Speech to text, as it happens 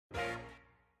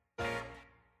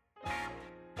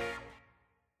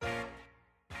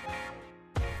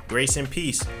Grace and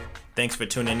peace. Thanks for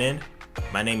tuning in.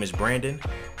 My name is Brandon,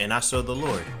 and I saw the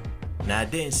Lord. Now, I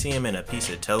didn't see him in a piece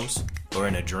of toast or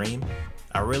in a dream.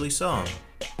 I really saw him.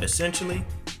 Essentially,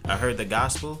 I heard the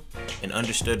gospel and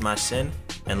understood my sin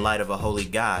in light of a holy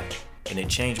God, and it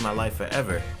changed my life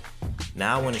forever.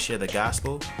 Now I want to share the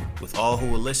gospel with all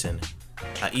who will listen.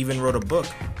 I even wrote a book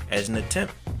as an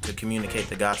attempt to communicate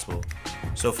the gospel.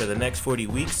 So for the next 40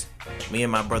 weeks, me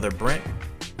and my brother Brent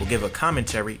will give a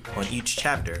commentary on each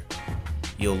chapter.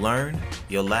 You'll learn,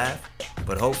 you'll laugh,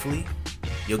 but hopefully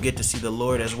you'll get to see the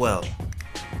Lord as well.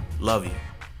 Love you.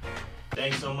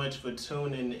 Thanks so much for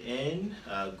tuning in.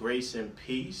 Grace and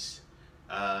peace.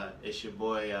 It's your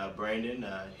boy Brandon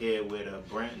here with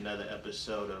Brent. Another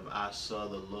episode of I Saw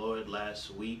the Lord. Last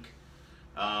week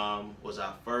was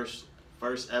our first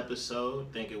episode.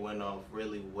 I think it went off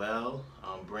really well.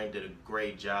 Brent did a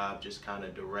great job just kind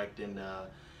of directing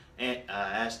and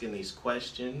asking these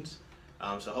questions.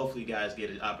 So hopefully you guys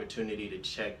get an opportunity to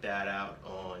check that out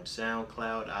on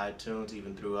SoundCloud, iTunes,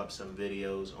 even threw up some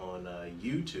videos on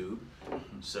YouTube.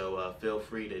 So feel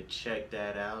free to check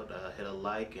that out. Hit a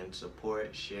like and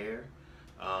support, share.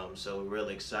 So we're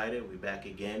really excited. We're back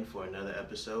again for another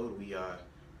episode. We are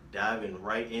diving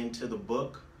right into the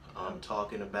book,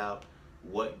 talking about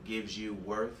what gives you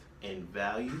worth and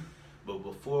value. But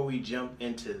before we jump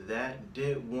into that,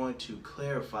 did want to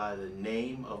clarify the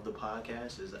name of the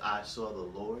podcast is I Saw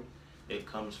the Lord. It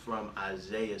comes from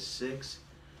Isaiah 6,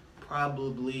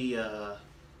 probably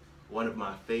one of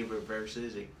my favorite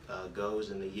verses. It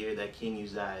goes in the year that King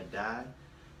Uzziah died.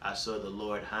 I saw the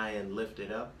Lord high and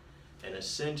lifted up. And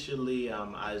essentially,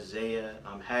 Isaiah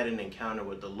had an encounter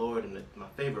with the Lord. And my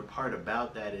favorite part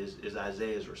about that is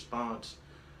Isaiah's response.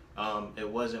 It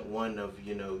wasn't one of,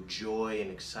 joy and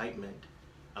excitement.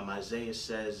 Isaiah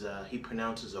says, he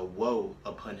pronounces a woe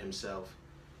upon himself.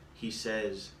 He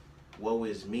says, "Woe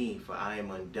is me, for I am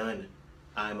undone.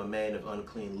 I am a man of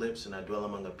unclean lips, and I dwell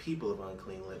among a people of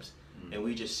unclean lips." And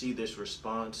we just see this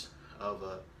response of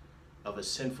a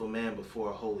sinful man before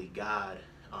a holy God.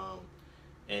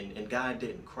 And God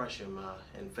didn't crush him.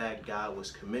 In fact, God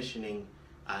was commissioning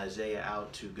Isaiah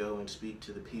out to go and speak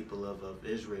to the people of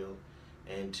Israel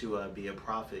and to be a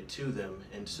prophet to them.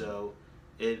 And so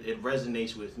it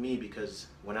resonates with me because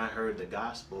when I heard the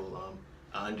gospel,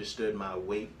 I understood my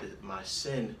weight, my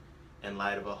sin in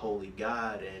light of a holy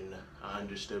God, and I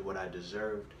understood what I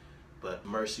deserved. But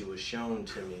mercy was shown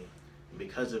to me. And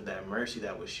because of that mercy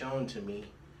that was shown to me,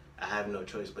 I have no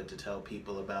choice but to tell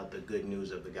people about the good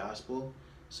news of the gospel.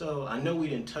 So I know we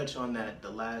didn't touch on that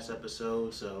the last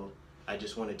episode, so I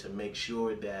just wanted to make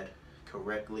sure that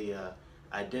correctly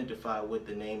identify what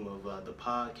the name of the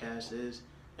podcast is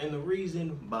and the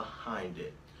reason behind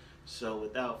it. So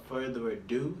without further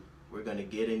ado, we're going to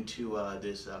get into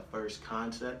this first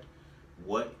concept: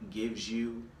 what gives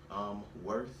you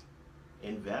worth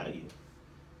and value.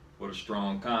 What a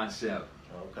strong concept.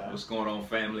 Okay. What's going on,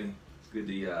 family? It's good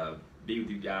to be with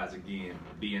you guys again.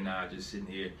 B and I just sitting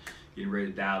here getting ready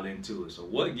to dial into it. So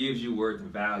what gives you worth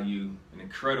and value? An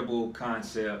incredible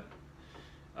concept.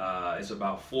 It's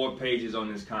about 4 pages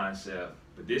on this concept,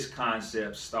 but this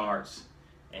concept starts,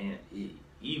 and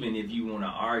even if you want to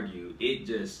argue, it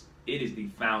is the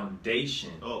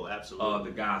foundation of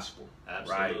the gospel.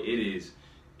 Right?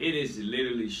 It is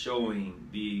literally showing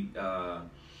the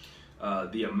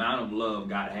amount of love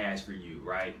God has for you,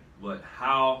 right? But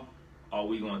how are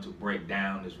we going to break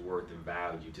down this worth and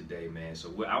value today, man?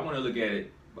 So I want to look at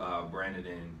it, Brandon,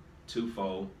 in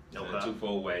twofold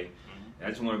way. I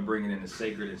just want to bring it in the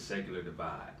sacred and secular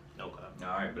divide. Okay. All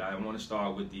right, but I want to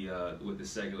start with the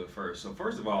secular first. So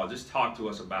first of all, just talk to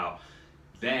us about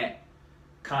that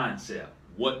concept.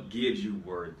 What gives you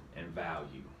worth and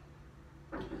value?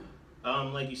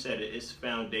 Like you said, it's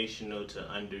foundational to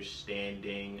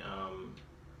understanding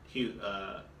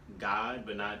God,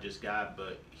 but not just God,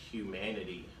 but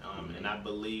humanity. And I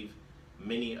believe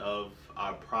many of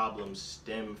our problems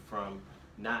stem from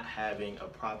not having a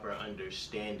proper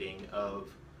understanding of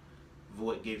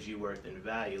what gives you worth and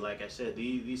value. Like I said,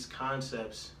 these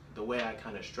concepts, the way I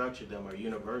kind of structured them, are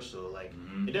universal. Like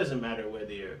it doesn't matter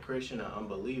whether you're a Christian or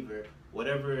unbeliever,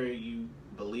 whatever you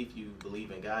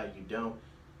believe in God, you don't.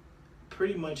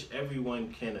 Pretty much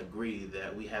everyone can agree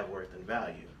that we have worth and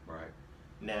value. Right.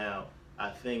 Now,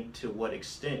 I think, to what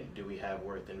extent do we have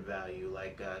worth and value?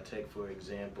 Like take for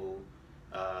example,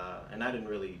 and I didn't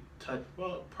really touch,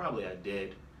 well, probably I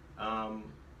did,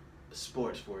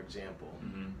 sports, for example.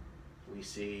 We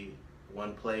see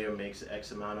one player makes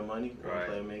X amount of money, one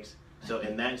player makes, so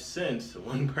in that sense,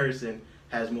 one person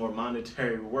has more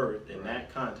monetary worth in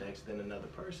that context than another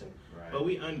person. But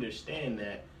we understand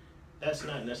that that's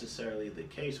not necessarily the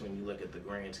case when you look at the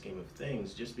grand scheme of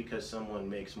things. Just because someone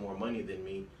makes more money than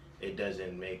me, it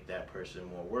doesn't make that person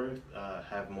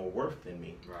have more worth than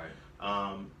me. Right.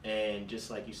 And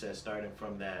just like you said, starting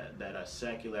from that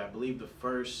secular, I believe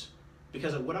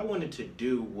because what I wanted to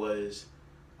do was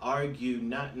argue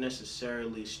not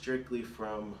necessarily strictly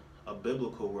from a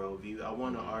biblical worldview. I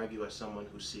want to argue as someone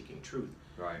who's seeking truth.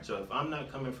 Right. So if I'm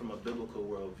not coming from a biblical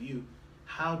worldview,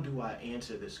 how do I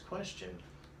answer this question?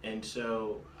 And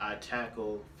so I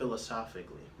tackle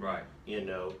philosophically. Right.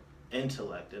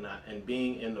 Intellect, and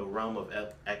being in the realm of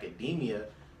academia,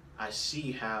 I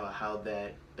see how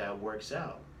that works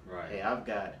out. Right. Hey, I've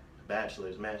got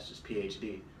bachelor's, master's,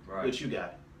 PhD. Right. What you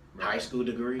got? Right. High school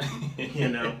degree.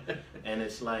 And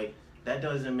it's like, that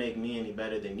doesn't make me any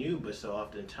better than you. But so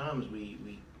oftentimes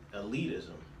we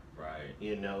elitism, right,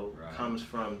 right, comes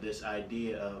from this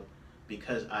idea of,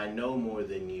 because I know more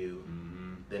than you,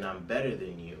 then I'm better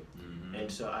than you.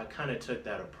 And so I kind of took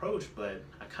that approach, but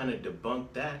I kind of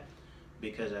debunked that,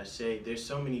 because I say there's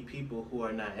so many people who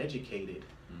are not educated,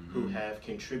 who have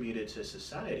contributed to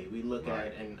society. We look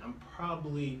at, and I'm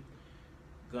probably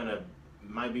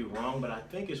might be wrong, but I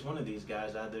think it's one of these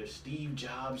guys, either Steve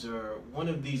Jobs or one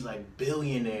of these like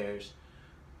billionaires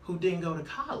who didn't go to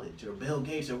college, or Bill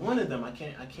Gates, or one of them. I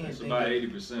can't it's think. About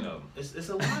 80% of them. It's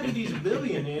a lot of these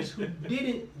billionaires who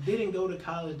didn't go to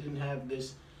college, didn't have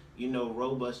this,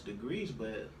 robust degrees,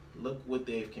 but look what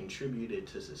they've contributed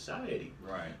to society.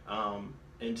 Right.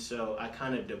 And so I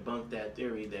kind of debunked that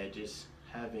theory that just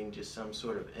having just some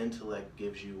sort of intellect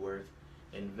gives you worth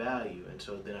and value. And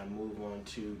so then I move on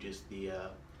to just the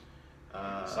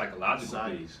psychological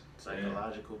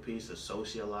piece, the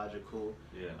sociological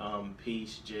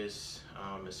piece, just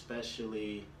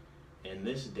especially in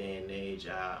this day and age.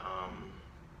 I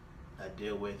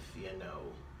deal with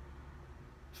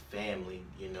family,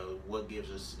 what gives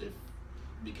us,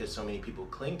 because so many people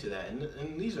cling to that,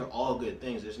 and these are all good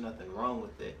things, there's nothing wrong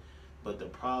with it, but the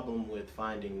problem with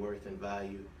finding worth and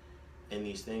value in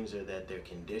these things are that they're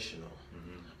conditional.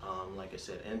 Like I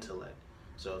said, intellect.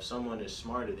 So if someone is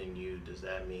smarter than you, does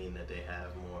that mean that they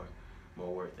have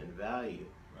more worth and value?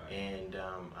 Right. And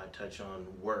I touch on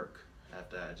work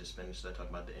after I just finished. I talk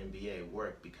about the MBA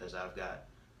work, because I've got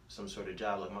some sort of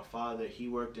job. Like my father, he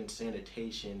worked in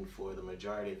sanitation for the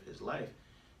majority of his life.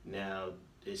 Now,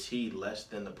 is he less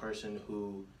than the person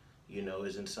who,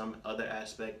 is in some other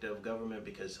aspect of government,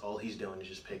 because all he's doing is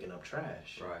just picking up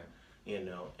trash? Right.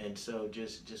 And so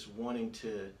just wanting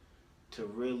to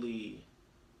really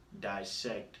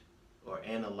dissect or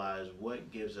analyze what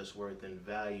gives us worth and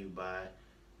value by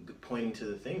pointing to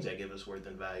the things that give us worth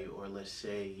and value. Or let's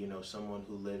say, someone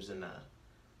who lives in a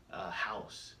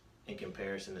house, in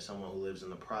comparison to someone who lives in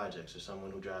the projects, or someone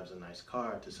who drives a nice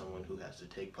car to someone who has to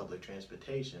take public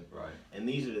transportation. Right. And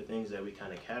these are the things that we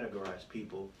kind of categorize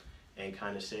people and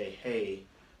kind of say, hey,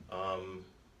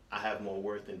 I have more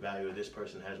worth and value, or this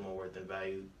person has more worth and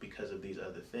value because of these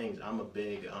other things. I'm a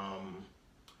big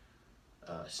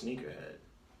sneakerhead.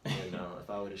 If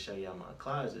I were to show y'all my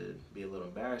closet, it'd be a little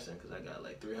embarrassing, because I got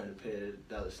like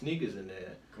 $300 sneakers in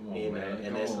there. Come on, man.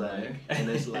 And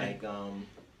it's like,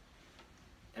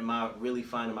 am I really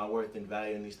finding my worth and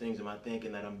value in these things? Am I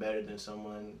thinking that I'm better than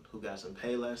someone who got some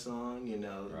Payless on?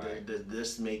 Right. Does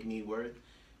this make me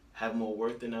have more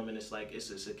worth than them? And it's like, it's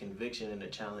just a conviction and a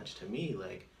challenge to me.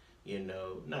 Like,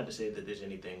 not to say that there's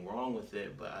anything wrong with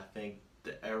it, but I think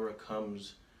the error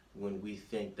comes when we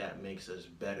think that makes us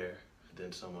better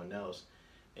than someone else.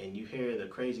 And you hear the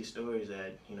crazy stories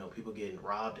that, people getting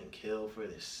robbed and killed for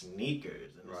their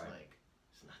sneakers. And right. It's like,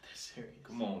 it's not that serious.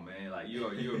 Come on, man. Like,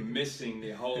 you're missing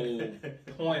the whole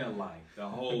point of life. The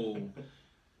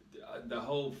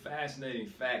whole fascinating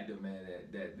factor, man,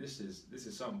 that this is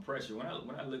something precious. When I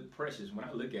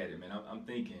look at it, man, I'm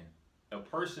thinking a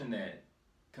person that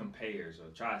compares or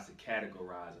tries to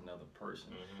categorize another person.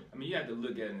 I mean, you have to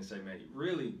look at it and say, man,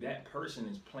 really, that person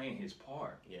is playing his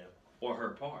part. Yeah. Or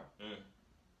her part.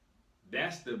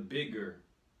 That's the bigger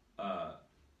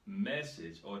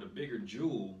message, or the bigger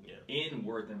jewel in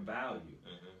worth and value.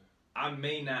 I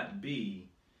may not be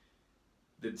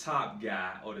the top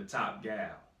guy or the top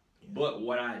gal, but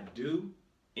what I do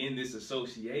in this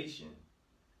association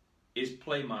is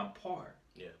play my part.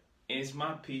 And it's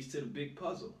my piece to the big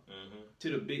puzzle, to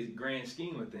the big grand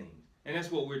scheme of things. And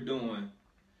that's what we're doing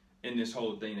in this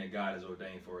whole thing that God has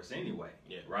ordained for us anyway,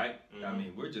 right? I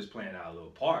mean, we're just playing our little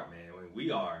part, man. I mean, we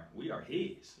are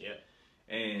His.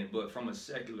 But from a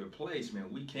secular place, man,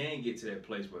 we can get to that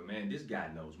place where, man, this guy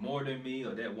knows more than me,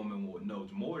 or that woman knows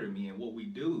more than me. And what we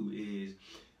do is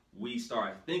we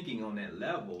start thinking on that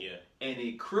level, Yeah. and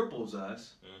it cripples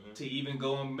us to even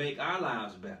go and make our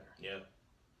lives better. Yeah.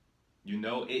 You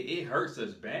know, it hurts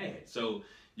us bad. So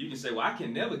you can say, well, I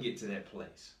can never get to that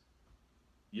place.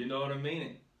 You know what I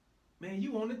mean? Man,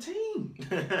 you on the team.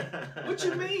 What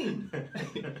you mean?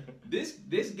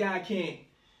 This guy can't.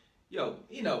 Yo,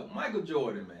 you know, Michael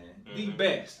Jordan, man, the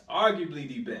best, arguably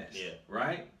the best. Yeah.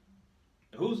 Right?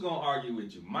 Who's gonna argue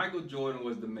with you? Michael Jordan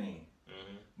was the man.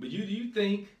 But you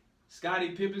think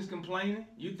Scottie Pippen's complaining?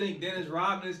 You think Dennis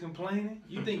Rodman is complaining?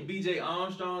 You think B.J.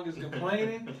 Armstrong is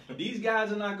complaining? These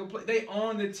guys are not complaining. They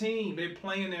on the team. They're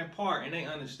playing their part, and they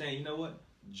understand. You know what?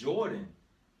 Jordan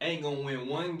ain't gonna win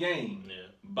one game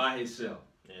by himself.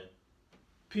 Yeah.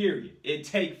 Period. It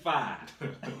take 5.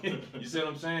 You see what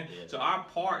I'm saying? Yeah. So our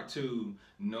part to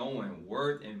knowing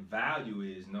worth and value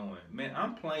is knowing, man,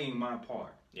 I'm playing my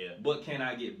part. Yeah. But can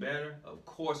I get better? Of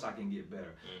course I can get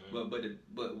better.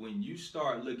 But when you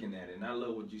start looking at it, and I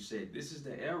love what you said, this is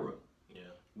the era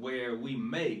where we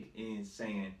make in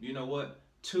saying, you know what?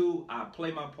 2, I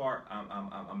play my part.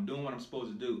 I'm doing what I'm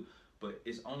supposed to do, but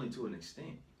it's only to an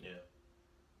extent. Yeah.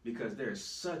 Because there's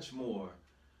such more,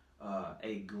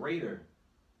 a greater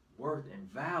worth and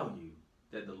value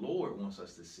that the Lord wants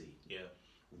us to see. Yeah.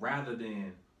 Rather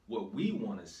than what we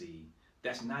want to see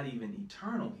that's not even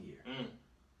eternal here.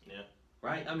 Yeah.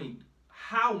 Right? I mean,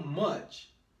 how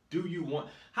much do you want?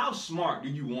 How smart do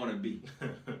you want to be?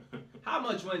 How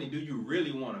much money do you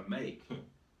really want to make?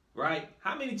 Right?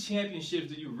 How many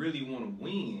championships do you really want to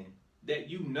win that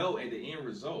you know at the end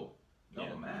result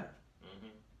don't matter?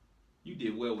 You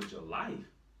did well with your life,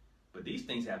 but these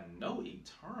things have no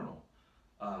eternal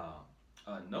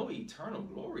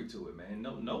glory to it, man.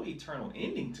 No eternal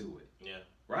ending to it. Yeah.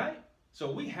 Right?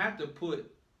 So we have to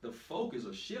put the focus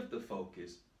or shift the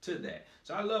focus to that.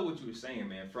 So I love what you were saying,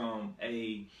 man, from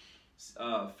a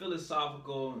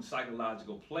philosophical and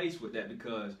psychological place with that,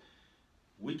 because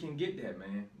we can get that,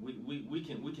 man. We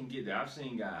can get that. I've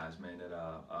seen guys, man, that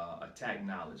attack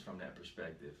knowledge from that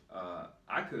perspective.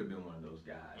 I could have been one of those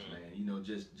guys, man. You know,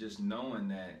 just knowing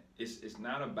that it's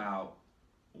not about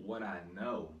what I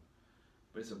know,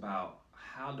 but it's about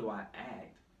how do I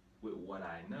act with what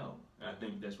I know. And I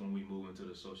think that's when we move into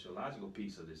the sociological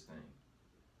piece of this thing,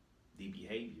 the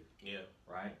behavior. Yeah.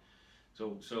 Right.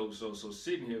 So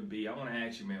sitting here, B, I want to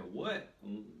ask you, man,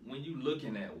 when you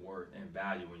looking at worth and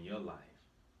value in your life,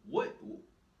 what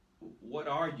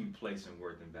are you placing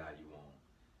worth and value on,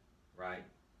 right?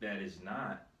 That is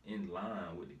not in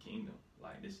line with the kingdom.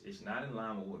 Like it's not in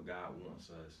line with what God wants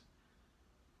us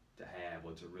to have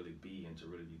or to really be and to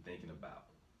really be thinking about.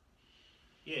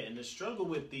 Yeah, and the struggle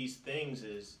with these things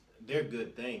is they're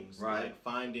good things, right? Like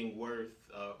finding worth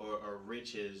or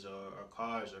riches or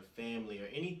cars or family or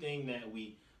anything that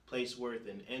we place worth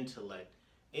in intellect.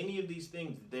 Any of these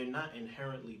things, they're not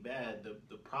inherently bad.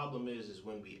 The problem is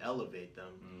when we elevate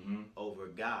them over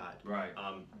God. Right.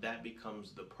 That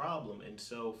becomes the problem. And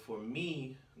so for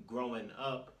me, growing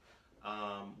up,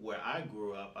 where I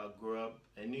grew up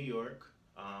in New York,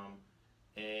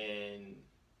 and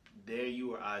there you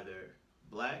were either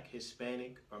Black,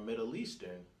 Hispanic, or Middle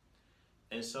Eastern.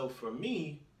 And so for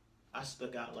me, I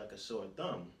stuck out like a sore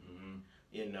thumb.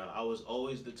 You know, I was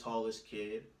always the tallest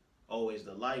kid, always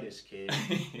the lightest kid.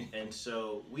 And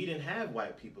so we didn't have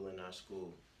white people in our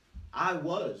school. I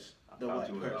was the white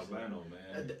person. Albano,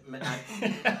 man.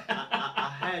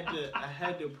 I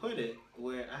had to put it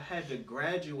where I had to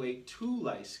graduate to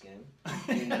light skin.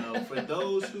 You know, for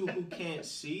those who can't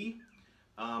see,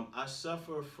 I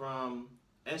suffer from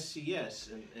SCS,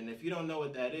 and if you don't know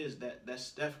what that is, that's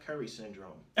Steph Curry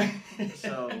syndrome.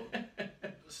 So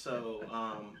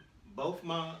both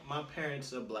my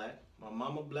parents are Black. My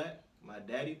mama Black, my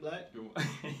daddy Black.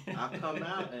 I come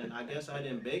out and I guess I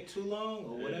didn't bake too long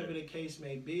or whatever the case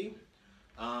may be.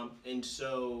 And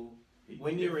so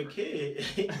when you're a kid,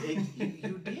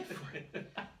 you different.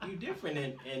 You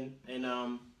different,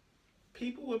 and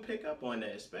people would pick up on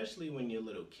that, especially when you're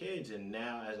little kids. And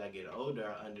now, as I get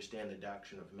older, I understand the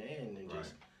doctrine of man and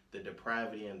just the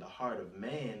depravity in the heart of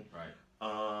man. Right.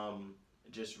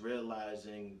 Just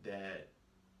realizing that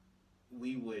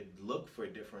we would look for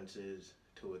differences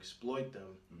to exploit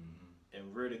them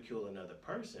and ridicule another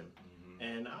person.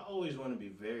 And I always want to be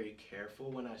very careful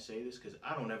when I say this, because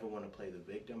I don't ever want to play the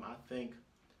victim. I think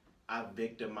I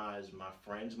victimize my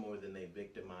friends more than they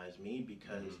victimize me,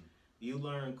 because you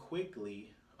learn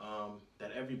quickly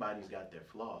that everybody's got their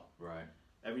flaw. Right.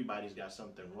 Everybody's got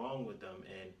something wrong with them,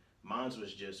 and mine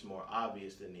was just more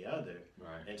obvious than the other.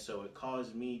 Right. And so it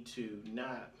caused me to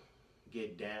not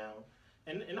get down,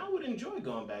 And I would enjoy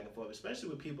going back and forth, especially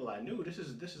with people I knew. This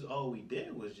is all we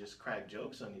did was just crack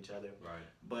jokes on each other. Right.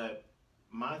 But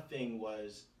my thing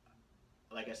was,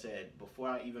 like I said, before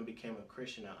I even became a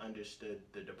Christian, I understood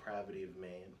the depravity of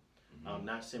man.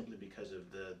 Not simply because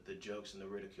of the jokes and the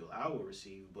ridicule I would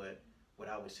receive, but what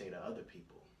I would say to other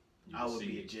people. I would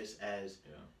be just as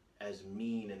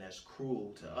mean and as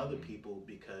cruel to other people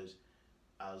because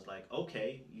I was like,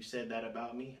 okay, you said that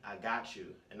about me, I got you.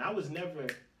 And I could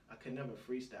never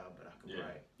freestyle, but I could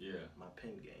write. Yeah. My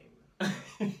pen game.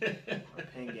 My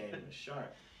pen game is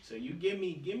sharp. So you give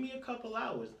me a couple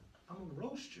hours, I'm gonna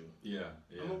roast you. Yeah.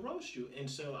 I'm gonna roast you. And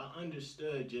so I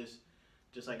understood just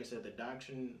like I said, the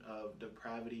doctrine of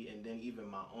depravity and then even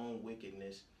my own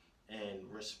wickedness and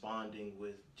responding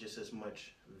with just as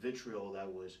much vitriol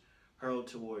that was hurled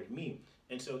toward me.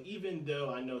 And so even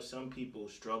though I know some people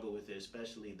struggle with it,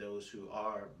 especially those who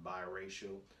are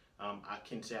biracial, I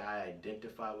can say I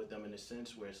identify with them in a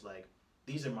sense where it's like,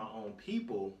 these are my own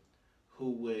people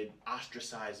who would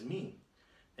ostracize me.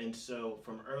 And so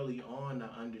from early on,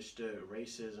 I understood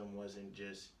racism wasn't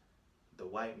just the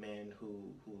white man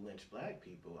who lynched black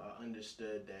people. I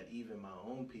understood that even my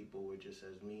own people were just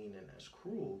as mean and as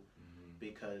cruel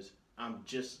because I'm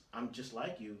just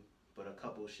like you, but a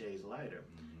couple shades lighter.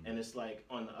 And it's like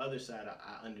on the other side,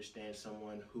 I understand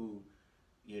someone who,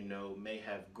 you know, may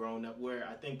have grown up where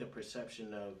I think the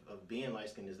perception of being light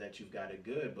skinned is that you've got it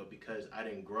good, but because I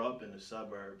didn't grow up in the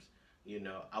suburbs, you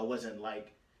know, I wasn't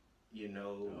like, you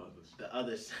know, the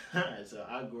other side. So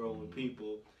I grew up with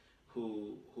people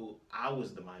who I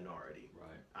was the minority. Right.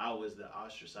 I was the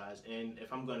ostracized. And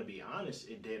if I'm going to be honest,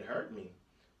 it did hurt me.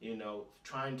 You know,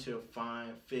 trying to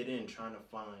fit in, trying to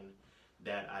find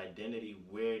that identity,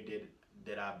 where did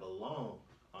I belong?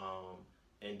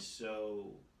 And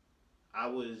so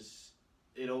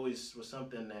it always was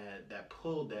something that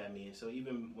pulled at me. And so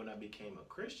even when I became a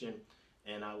Christian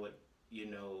and I would, you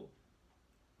know,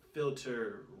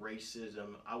 filter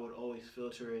racism, I would always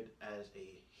filter it as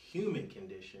a human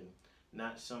condition,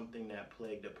 not something that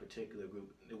plagued a particular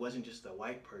group. It wasn't just a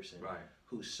white person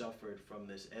who suffered from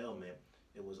this ailment.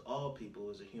 It was all people. It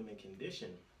was a human condition.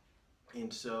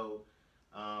 And so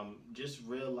just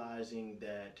realizing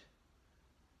that,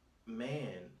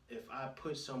 man, if I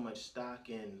put so much stock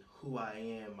in who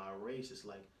I am, my race, it's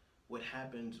like, what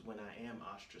happens when I am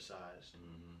ostracized?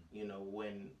 You know,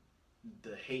 when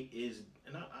the hate is,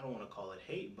 and I don't want to call it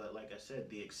hate, but like I said,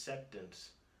 the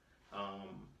acceptance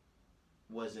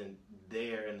wasn't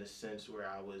there in the sense where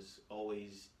I was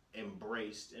always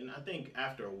embraced. And I think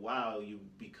after a while you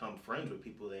become friends with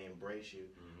people, they embrace you,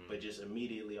 but just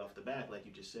immediately off the bat, like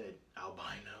you just said,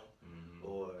 albino,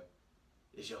 or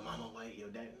is your mama white, your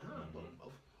dad? Nah, both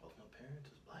my parents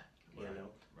is black. You know,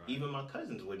 even my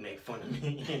cousins would make fun of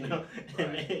me. You know,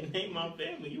 and they my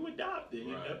family. You adopted.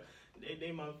 You know,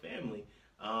 they my family.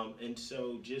 And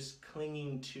so just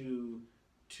clinging to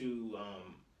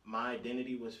my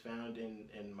identity was found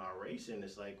in my race, and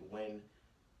it's like when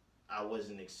I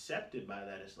wasn't accepted by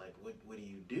that, it's like what do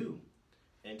you do?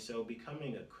 And so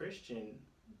becoming a Christian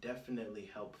definitely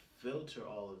helped filter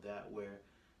all of that, where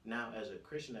now as a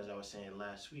Christian, as I was saying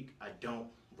last week, I don't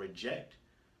reject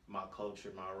my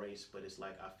culture, my race, but it's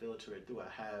like I filter it through.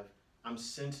 I'm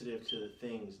sensitive to the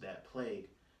things that plague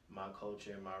my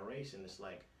culture and my race, and it's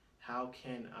like, how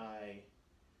can I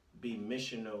be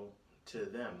missional to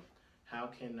them? How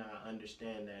can I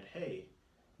understand that, hey,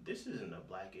 this isn't a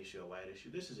black issue, a white issue,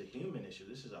 this is a human issue,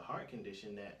 this is a heart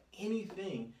condition, that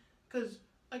anything, because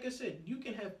like I said, you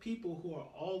can have people who are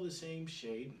all the same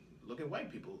shade. Look at white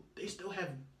people, they still have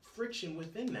friction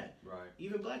within that.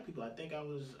 Even black people, I think I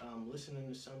was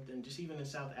listening to something, just even in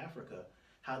South Africa,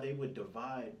 how they would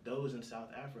divide those in South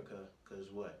Africa,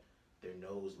 because what? Their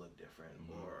nose looked different,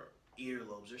 or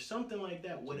earlobes, or something like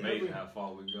that. Whatever. It's amazing how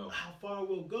far we go. How far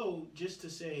we'll go just to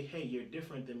say, hey, you're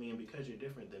different than me, and because you're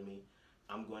different than me,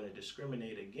 I'm going to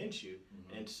discriminate against you.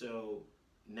 And so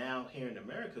now here in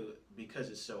America, because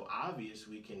it's so obvious,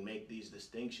 we can make these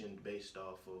distinctions based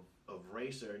off of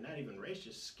race, or not even race,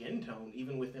 just skin tone,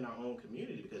 even within our own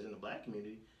community, because in the black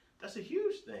community, that's a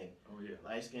huge thing.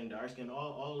 Light skin, dark skin,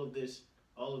 all of this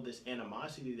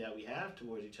animosity that we have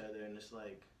towards each other, and it's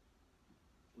like,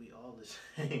 we all the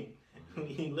same.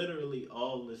 We literally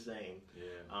all the same.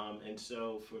 And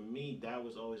so for me, that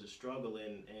was always a struggle.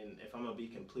 And if I'm gonna be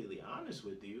completely honest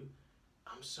with you,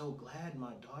 I'm so glad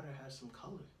my daughter has some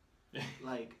color.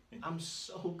 Like, I'm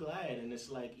so glad. And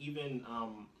it's like, even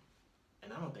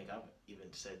and I don't think I've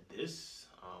even said this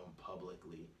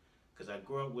publicly, because I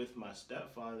grew up with my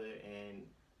stepfather, and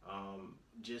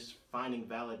just finding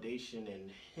validation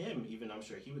in him. Even I'm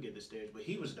sure he would get the stares, but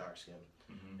he was dark skinned.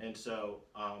 And so,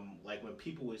 like when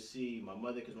people would see my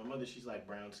mother, because my mother, she's like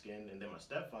brown skinned, and then my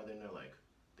stepfather, and they're like,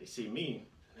 they see me,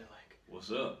 and they're like,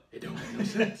 "What's up?" It don't make no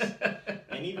sense.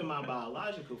 And even my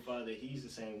biological father, he's the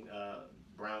same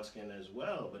brown skin as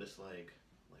well, but it's like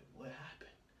what happened,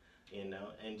 you know?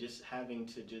 And just having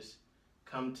to just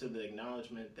come to the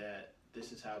acknowledgement that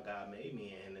this is how God made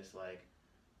me, and it's like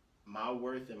my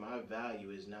worth and my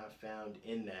value is not found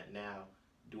in that. Now,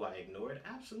 do I ignore it?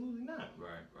 Absolutely not.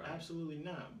 Right. Absolutely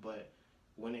not. But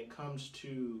when it comes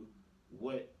to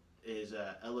what is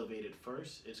elevated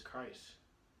first, it's Christ.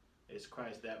 It's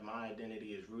Christ. That my identity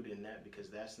is rooted in that, because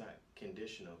that's not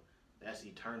conditional. That's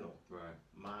eternal. Right.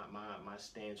 My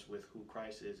stance with who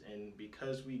Christ is. And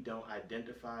because we don't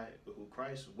identify with who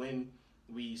Christ, when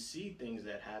we see things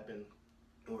that happen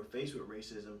and we're faced with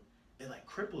racism, it like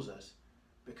cripples us,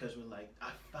 because we're like,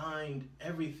 I find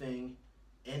everything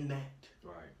in that.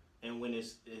 Right. And when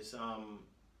it's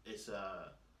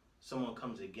someone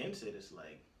comes against it, it's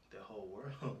like the whole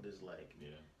world is like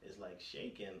is like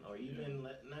shaken. Or even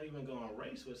not even going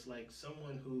race, but it's like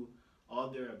someone who all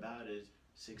they're about is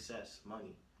success,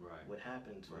 money. Right. What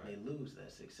happens when they lose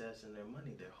that success and their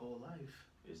money? Their whole life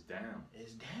is down.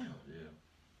 Is down.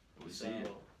 Yeah. We see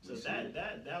it. So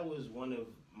that was one of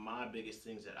my biggest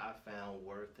things that I found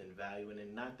worth and value in.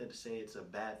 And not that to say it's a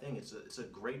bad thing. It's a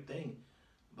great thing.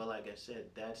 But like I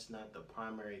said, that's not the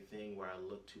primary thing where I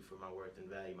look to for my worth and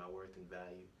value. My worth and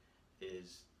value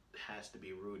has to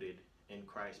be rooted in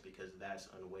Christ, because that's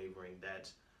unwavering,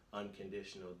 that's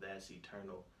unconditional, that's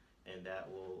eternal, and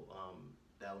that will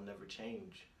never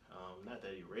change. Not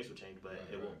that your race will change, but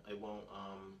it won't.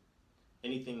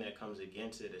 Anything that comes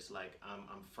against it, it's like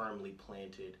I'm firmly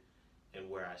planted in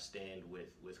where I stand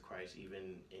with Christ,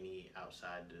 even any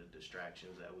outside the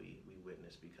distractions that we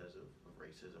witness because of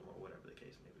racism or whatever the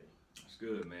case may be. That's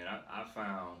good, man. I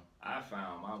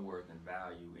found my worth and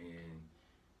value in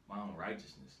my own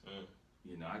righteousness.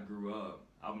 You know, I grew up,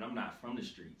 I'm not from the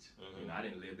streets. You know, I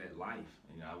didn't live that life.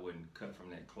 You know, I wasn't cut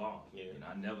from that cloth. You know,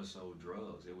 I never sold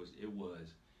drugs. It was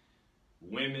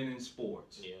women in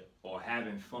sports or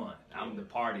having fun. I'm the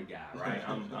party guy, right?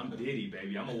 I'm Diddy,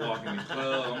 baby. I'm gonna walk in the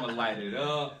club, I'm gonna light it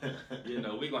up. You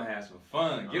know, we're gonna have some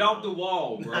fun. Get off the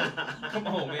wall, bro. Come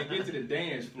on, man, get to the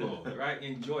dance floor, right?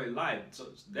 Enjoy life. So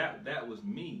that was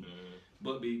me.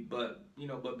 But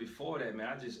before that, man,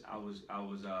 I was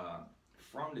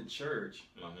from the church.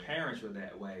 My parents were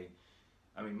that way.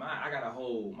 I mean, my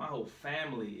whole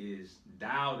family is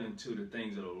dialed into the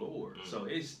things of the Lord. So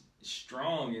it's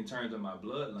strong in terms of my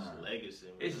bloodline. It's legacy,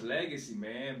 man. It's legacy,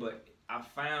 man. But I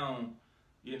found,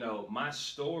 my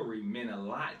story meant a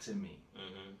lot to me.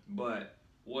 But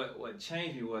what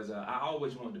changed me was I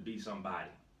always wanted to be somebody.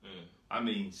 I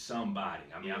mean, somebody.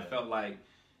 I mean, I felt like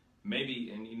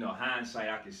maybe, in hindsight,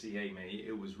 I could see, hey, man,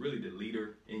 it was really the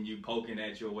leader in you poking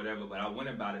at you or whatever. But I went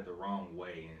about it the wrong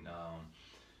way.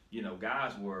 And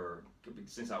guys were,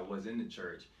 since I was in the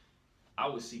church, I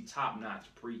would see top-notch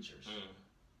preachers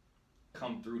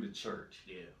come through the church,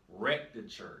 wreck the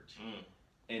church.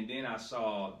 And then I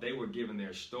saw they were giving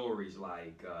their stories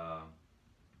like, man,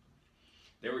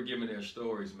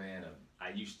 of, I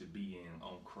used to be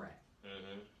on crack.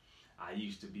 I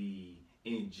used to be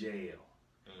in jail.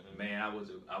 Man, I was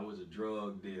a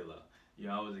drug dealer.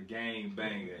 I was a gang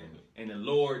banger. And the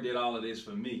Lord did all of this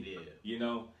for me,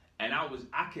 And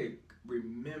I could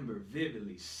remember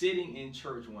vividly sitting in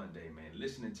church one day, man,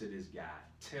 listening to this guy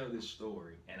tell this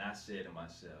story, and I said to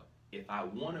myself, if I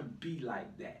want to be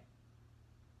like that,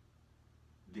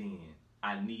 then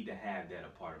I need to have that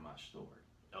a part of my story.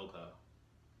 Okay.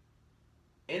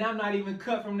 And I'm not even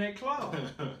cut from that cloth.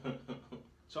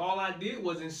 So all I did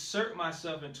was insert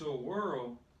myself into a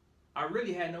world I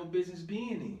really had no business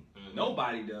being in.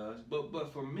 Nobody does,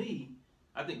 but for me,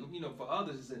 I think, for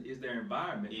others, it's their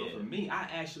environment. But for me, I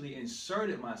actually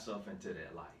inserted myself into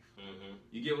that life.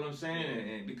 You get what I'm saying?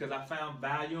 And because I found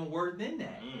value and worth in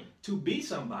that. To be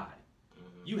somebody.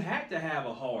 You have to have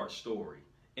a hard story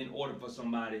in order for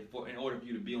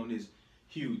you to be on this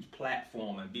huge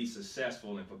platform and be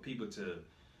successful and for people to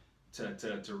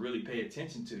really pay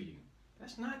attention to you.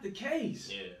 That's not the case.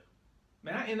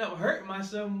 Man, I end up hurting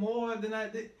myself more than I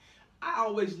did. I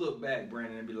always look back,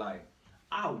 Brandon, and be like,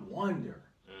 I wonder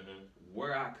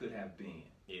where I could have been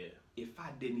if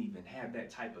I didn't even have that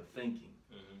type of thinking.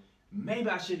 Maybe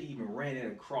I should have even ran it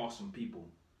across some people,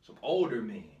 some older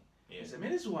men, and said,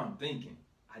 man, this is what I'm thinking.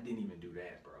 I didn't even do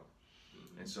that, bro.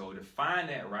 And so to find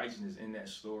that righteousness in that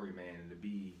story, man, and to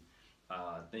be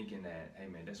thinking that, hey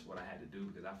man, that's what I had to do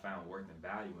because I found worth and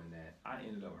value in that. I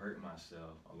ended up hurting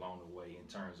myself along the way in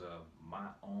terms of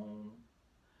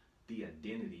the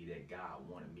identity that God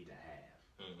wanted me to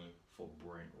have for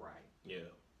Brent Wright. Yeah.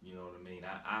 You know what I mean?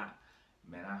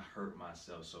 I hurt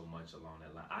myself so much along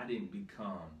that line. I didn't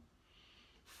become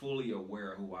fully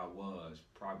aware of who I was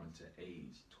probably to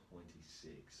age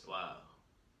 26. Wow.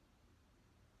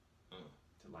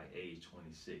 To like age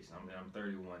 26. I'm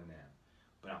 31 now,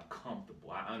 but I'm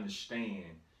comfortable. I understand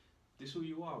this who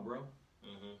you are, bro.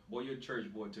 Boy, you're a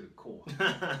church boy to the core.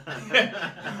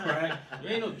 Right? You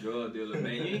ain't no drug dealer,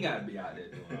 man. You ain't gotta be out there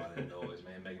doing all that noise,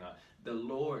 man. Making all. The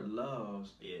Lord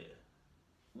loves. Yeah.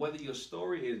 Whether your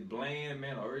story is bland,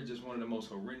 man, or it's just one of the most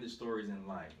horrendous stories in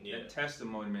life. Yeah. That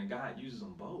testimony, man, God uses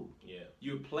them both. Yeah.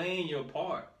 You're playing your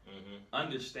part.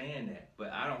 Understand that.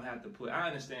 But I don't have to I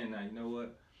understand now, you know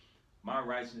what? My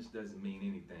righteousness doesn't mean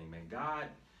anything, man. God,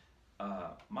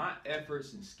 my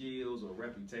efforts and skills or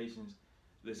reputations,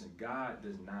 listen, God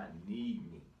does not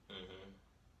need me.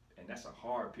 And that's a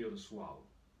hard pill to swallow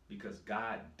because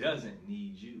God doesn't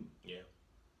need you. Yeah.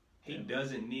 He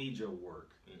doesn't need your work.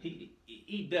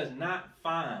 He does not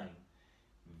find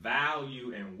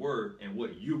value and worth in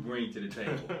what you bring to the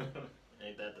table.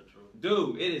 Ain't that the truth?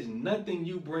 Dude, it is nothing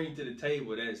you bring to the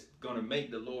table that's going to make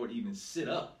the Lord even sit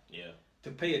up to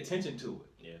pay attention to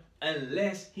it. Yeah.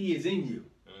 Unless he is in you.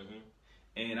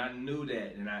 And I knew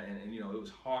that, and you know, it was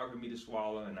hard for me to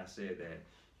swallow, and I said that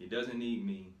he doesn't need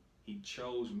me. He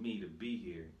chose me to be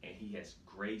here, and he has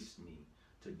graced me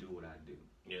to do what I do.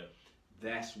 Yeah.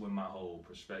 That's when my whole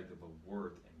perspective of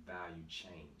worth and value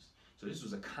changed. So this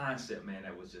was a concept, man,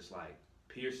 that was just like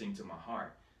piercing to my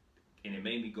heart. And it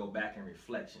made me go back in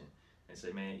reflection and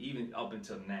say, man, even up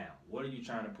until now, what are you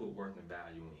trying to put worth and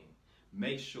value in?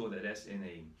 Make sure that that's in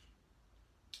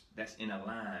a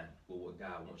line with what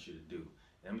God wants you to do.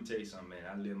 And let me tell you something, man,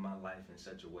 I live my life in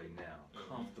such a way now,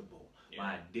 comfortable. Yeah.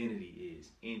 My identity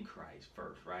is in Christ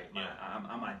first, right?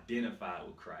 I'm identified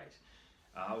with Christ.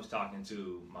 I was talking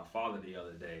to my father the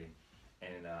other day,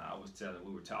 and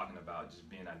we were talking about just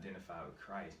being identified with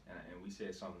Christ, and we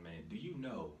said something, man. Do you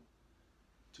know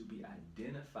to be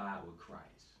identified with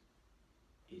Christ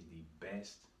is the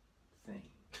best thing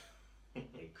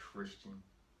a Christian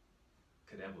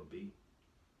could ever be?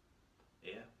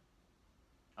 Yeah.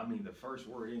 I mean, the first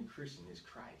word in Christian is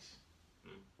Christ,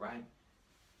 right?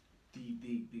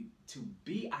 To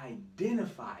be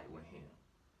identified with him.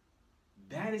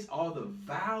 That is all the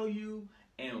value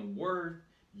and worth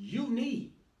you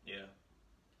need. Yeah.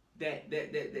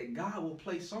 That God will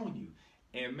place on you.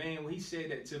 And man, when he said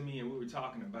that to me and we were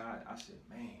talking about it, I said,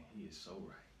 man, he is so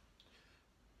right.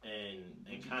 And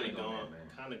kind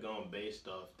of going based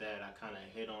off that, I kind of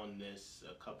hit on this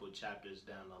a couple chapters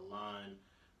down the line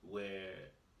where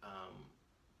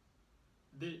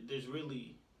there's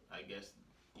really, I guess,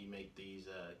 you make these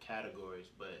categories,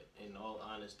 but in all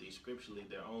honesty, scripturally,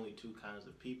 there are only two kinds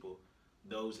of people: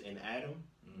 those in Adam,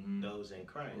 those in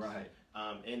Christ. Right.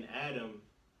 In Adam,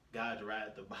 God's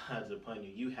wrath abides upon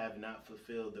you. You have not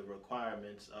fulfilled the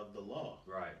requirements of the law.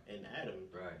 Right. In Adam,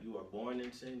 you are born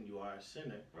in sin, you are a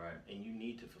sinner. Right. And you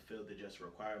need to fulfill the just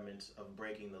requirements of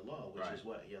breaking the law, which is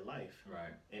what? Your life.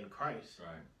 Right. In Christ,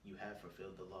 you have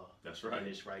fulfilled the law. That's right. And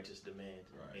its righteous demands.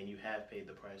 Right. And you have paid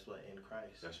the price, what? In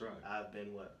Christ. That's right. I've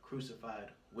been, what?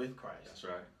 Crucified with Christ. That's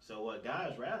right. So what?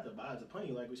 God's wrath abides upon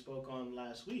you, like we spoke on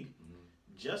last week.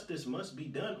 Justice must be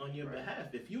done on your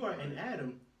behalf. If you are in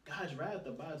Adam, God's wrath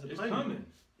abides upon you. Coming.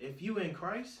 If you in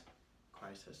Christ,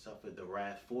 Christ has suffered the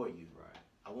wrath for you. Right.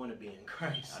 I want to be in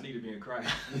Christ. I need to be in Christ.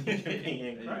 I need to be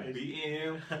in Christ. Be in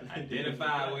him,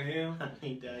 identify with him,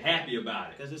 happy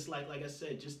about it. Because it's like I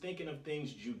said, just thinking of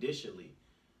things judicially.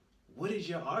 What is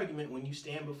your argument when you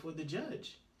stand before the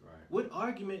judge? Right. What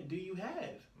argument do you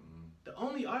have? The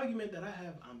only argument that I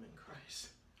have, I'm in Christ.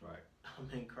 Right. I'm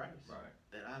in Christ. Right.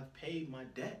 That I've paid my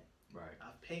debt. Right.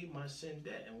 I've paid my sin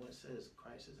debt, and what says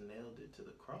Christ has nailed it to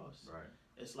the cross. Right.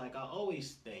 It's like I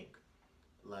always think,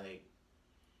 like,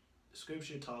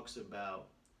 Scripture talks about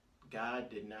God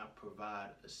did not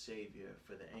provide a savior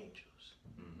for the angels.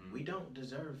 We don't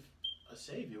deserve a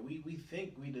savior. We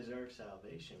think we deserve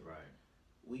salvation. Right.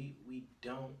 We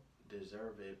don't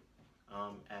deserve it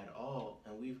at all,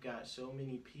 and we've got so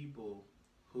many people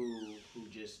who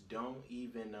just don't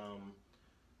even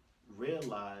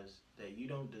realize that you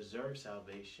don't deserve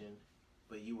salvation,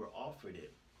 but you were offered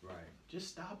it. Right. Just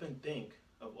stop and think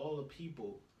of all the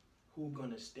people who are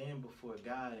going to stand before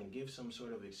God and give some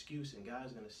sort of excuse, and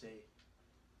God's going to say,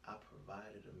 I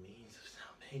provided a means of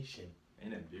salvation.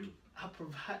 Ain't that beautiful? I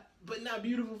provide, but not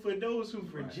beautiful for those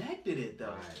who've rejected it,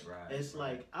 though. Right. It's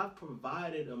like, I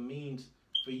provided a means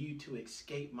for you to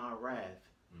escape my wrath.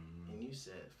 Mm-hmm. And you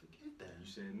said, forget that. You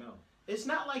said no. It's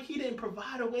not like he didn't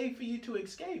provide a way for you to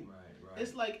escape. Right.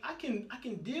 It's like I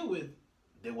can deal with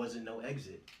there wasn't no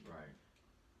exit. Right.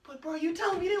 But bro, you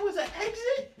telling me there was an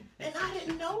exit and I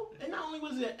didn't know? And not only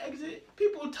was there an exit,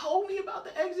 people told me about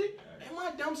the exit, right. and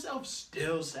my dumb self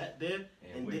still sat there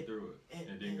and went through it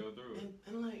and didn't go through it.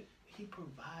 And like he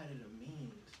provided a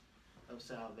means of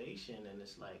salvation, and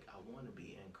it's like I want to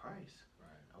be in Christ.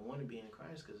 Right. I want to be in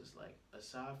Christ because it's like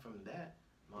aside from that,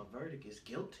 my verdict is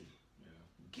guilty. Yeah.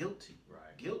 Guilty.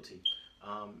 Right. Guilty.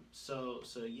 So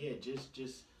yeah,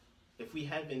 just if we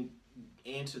haven't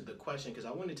answered the question, because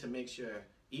I wanted to make sure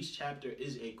each chapter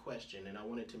is a question, and I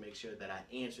wanted to make sure that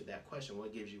I answered that question: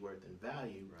 what gives you worth and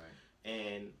value? Right.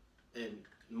 And in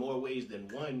more ways than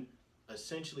one,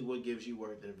 essentially, what gives you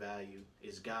worth and value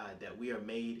is God. That we are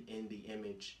made in the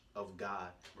image of God,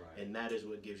 right. and that is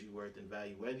what gives you worth and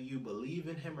value. Whether you believe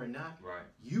in Him or not, right.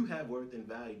 you have worth and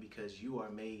value because you are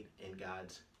made in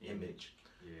God's image.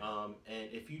 Yeah. And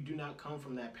if you do not come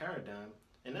from that paradigm,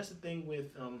 and that's the thing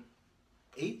with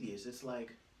atheists, it's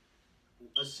like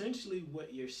essentially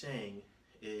what you're saying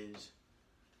is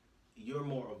you're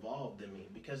more evolved than me,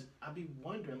 because I'd be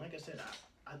wondering, like I said,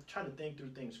 I try to think through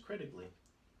things critically.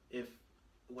 If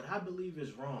what I believe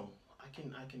is wrong, I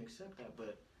can accept that,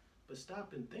 but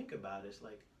stop and think about it. It's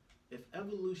like if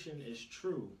evolution is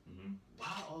true, mm-hmm.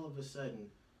 why all of a sudden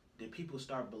did people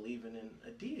start believing in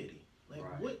a deity? Like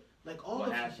right. what? Like all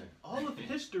of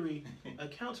history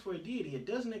accounts for a deity. It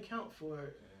doesn't account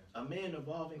for a man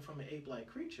evolving from an ape-like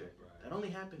creature. Right. That only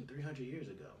happened 300 years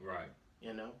ago. Right.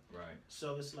 You know? Right.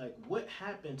 So it's like, what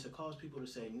happened to cause people to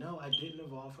say, no, I didn't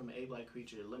evolve from an ape-like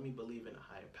creature, let me believe in a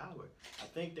higher power? I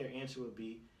think their answer would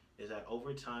be, is that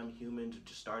over time, humans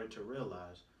just started to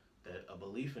realize that a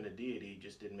belief in a deity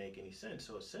just didn't make any sense.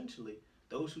 So essentially,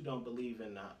 those who don't believe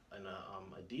in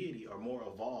a deity are more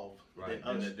evolved right.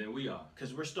 than us. Than we are.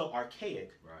 Because we're still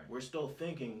archaic. Right. We're still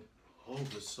thinking, oh,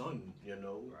 the sun, you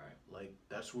know? Right. Like,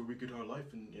 that's where we get our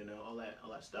life and, you know, all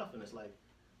that stuff. And it's like,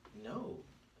 no.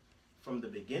 From the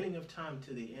beginning of time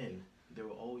to the end, there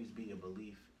will always be a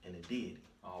belief in a deity.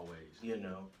 Always. You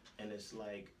know? And it's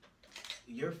like,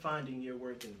 you're finding your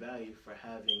worth and value for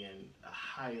having a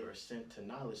higher ascent to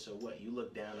knowledge. So what? You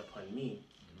look down upon me,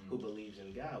 mm-hmm. who believes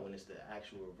in God, when it's the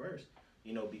actual reverse.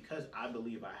 You know, because I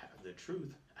believe I have the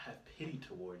truth, I have pity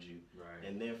towards you. Right.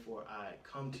 And therefore I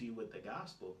come to you with the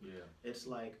gospel. Yeah. It's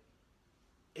like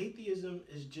atheism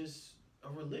is just a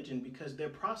religion because they're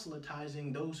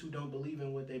proselytizing those who don't believe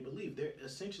in what they believe. They're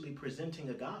essentially presenting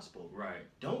a gospel. Right.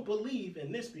 Don't believe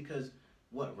in this because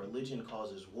what? Religion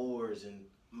causes wars, and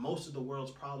most of the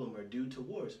world's problem are due to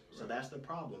wars. Right. So that's the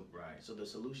problem. Right. So the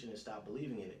solution is stop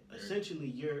believing in it. Essentially,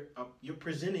 you're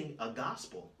presenting a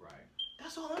gospel. Right.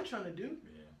 That's all I'm trying to do.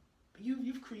 Yeah.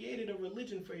 You've created a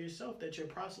religion for yourself that you're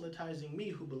proselytizing me,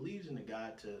 who believes in a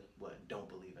God, to what? Don't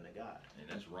believe in a God. And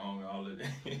that's wrong all of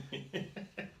that.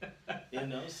 You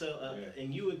know, so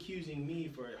and you accusing me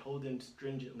for holding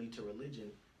stringently to religion,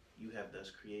 you have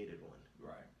thus created one.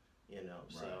 Right. You know,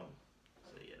 right. So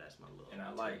yeah, that's my little. And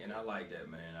I like that,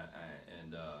 man.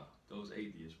 And those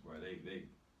atheists, bro,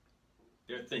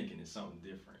 their thinking is something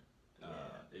different.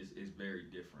 It's very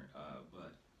different.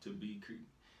 But to be,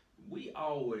 we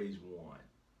always want,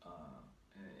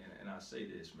 and I say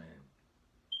this, man.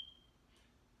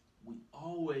 We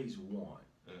always want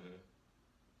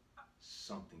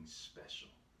something special.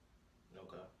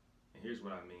 Okay. And here's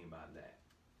what I mean by that.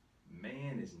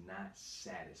 Man is not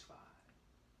satisfied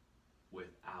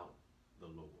without the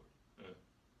Lord.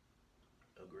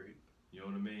 Agreed. You know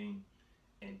what I mean?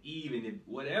 And even if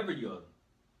whatever your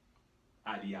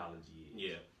ideology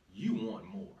is, you want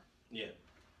more. Yeah.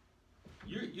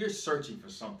 You're searching for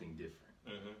something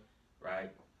different,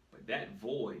 right? But that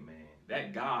void, man,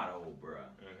 that God hole, bruh,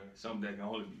 something that can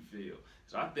only be filled.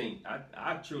 So I think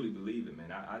I truly believe it,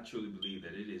 man. I truly believe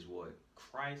that it is what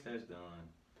Christ has done,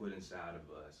 put inside of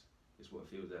us. It's what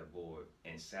fills that void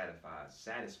and satisfies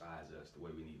us the way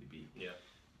we need to be. Yeah.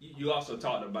 You also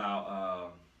talked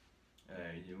about,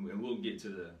 and we'll get to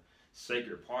the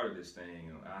sacred part of this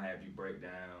thing. I have you break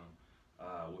down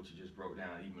what you just broke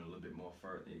down even a little bit more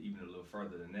further, even a little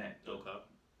further than that. Okay.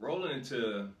 Rolling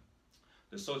into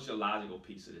the sociological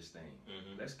piece of this thing.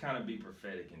 Let's kind of be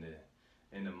prophetic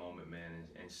in the moment, man,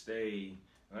 and stay.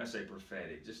 When I say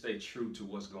prophetic, just stay true to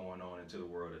what's going on into the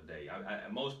world today.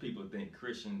 Most people think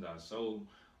Christians are so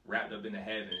wrapped up in the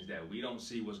heavens that we don't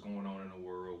see what's going on in the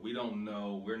world. We don't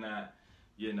know. We're not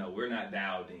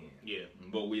dialed in. Yeah.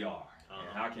 But we are.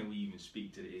 And how can we even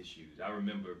speak to the issues? I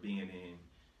remember being in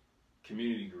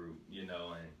community group,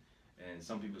 and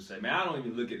some people say, man, I don't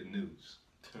even look at the news.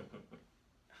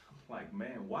 Like,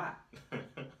 man, why?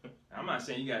 I'm not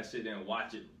saying you gotta sit there and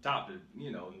watch it top of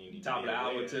top of the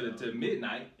hour to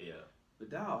midnight. Yeah. But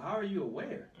dog, how are you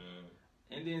aware?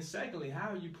 Mm. And then secondly, how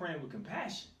are you praying with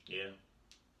compassion? Yeah.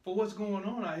 For what's going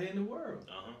on out here in the world.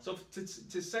 Uh-huh. So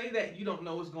to say that you don't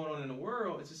know what's going on in the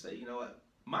world is to say, you know what,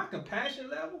 my compassion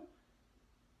level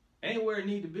ain't where it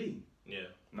need to be. Yeah.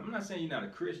 I'm not saying you're not a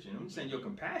Christian. I'm saying your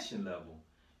compassion level,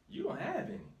 you don't have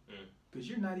any, because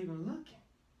you're not even looking.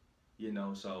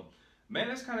 So, man,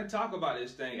 let's kind of talk about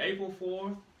this thing. April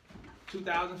 4th,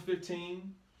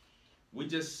 2015.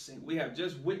 We have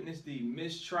just witnessed the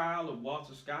mistrial of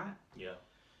Walter Scott. Yeah.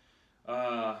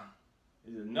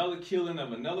 There's another killing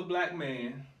of another black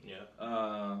man.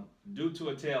 Yeah. Due to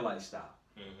a taillight stop.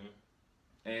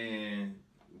 Mm-hmm. And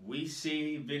we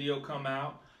see video come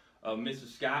out of Mr.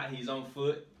 Scott. He's on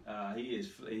foot. He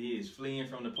is fleeing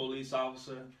from the police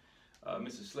officer,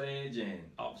 Mr. Sledge and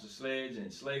Officer Sledge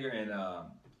and Slager, and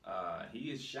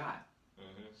he is shot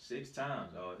 6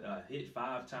 times or hit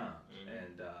 5 times,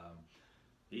 and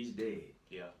he's dead.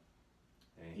 Yeah.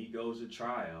 And he goes to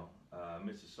trial.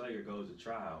 Mr. Slager goes to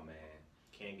trial, man.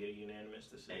 Can't get a unanimous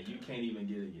decision. And you can't even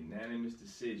get a unanimous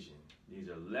decision. These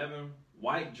are 11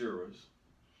 white jurors,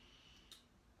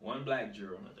 1 black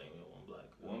juror. I think one black.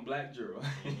 One black juror.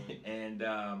 And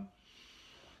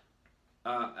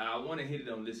I want to hit it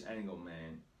on this angle,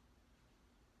 man.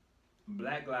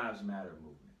 Black Lives Matter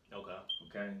movement.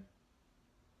 Okay.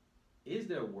 Is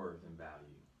there worth and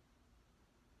value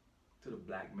to the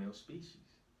black male species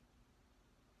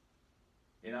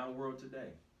in our world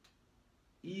today?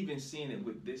 Even seeing it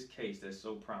with this case that's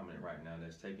so prominent right now,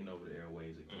 that's taking over the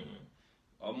airwaves again,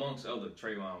 amongst other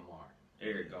Trayvon Martin,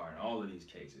 Eric Garner, all of these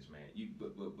cases, man.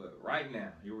 But right now,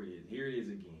 here it is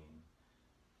again.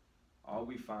 Are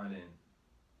we finding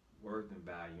worth and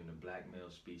value in the black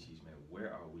male species, man?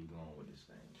 Where are we going with this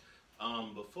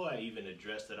thing? Before I even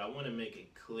address that, I want to make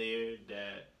it clear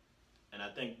that, and I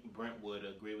think Brent would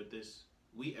agree with this,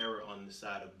 we err on the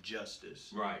side of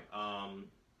justice. Right.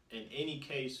 In any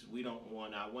case,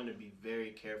 I want to be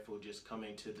very careful just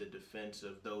coming to the defense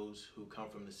of those who come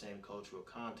from the same cultural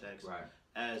context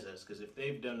as us, because if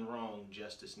they've done wrong,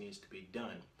 justice needs to be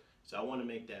done. So I want to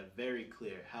make that very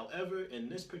clear. However, in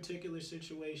this particular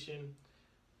situation,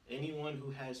 anyone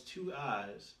who has 2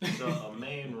 eyes saw a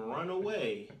man run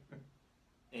away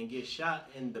and get shot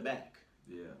in the back.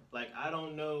 Yeah. Like, I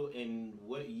don't know in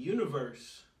what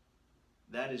universe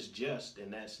that is just,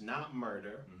 and that's not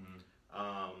murder.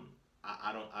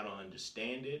 I don't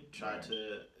understand it. Try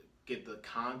to get the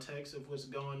context of what's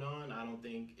going on. I don't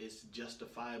think it's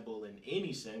justifiable in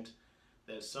any sense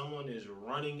that someone is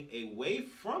running away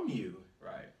from you.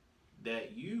 Right.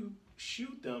 That you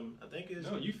shoot them. I think it's...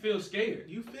 No, you feel scared.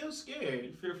 You feel scared.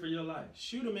 You fear for your life.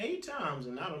 Shoot them 8 times,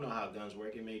 and I don't know how guns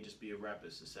work. It may just be a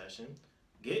rapid succession.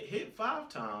 Get hit 5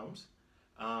 times.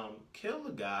 Kill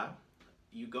the guy.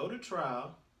 You go to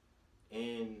trial.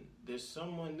 And there's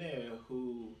someone there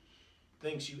who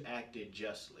thinks you acted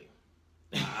justly.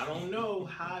 I don't know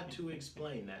how to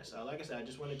explain that. So like I said, I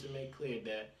just wanted to make clear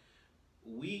that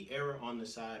we err on the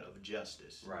side of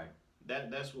justice. Right.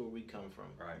 That's where we come from.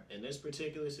 Right. In this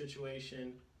particular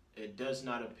situation, it does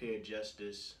not appear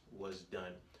justice was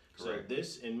done. Correct. So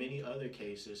this and many other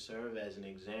cases serve as an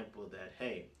example that,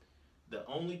 hey, the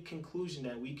only conclusion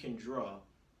that we can draw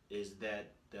is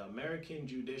that the American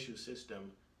judicial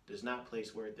system does not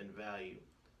place worth and value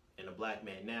in a black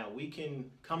man. Now, we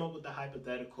can come up with the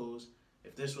hypotheticals.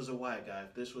 If this was a white guy,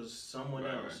 if this was someone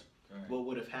else, what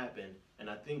would have happened? And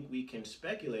I think we can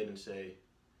speculate and say,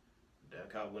 that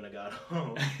cop wouldn't have got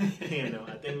home.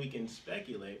 I think we can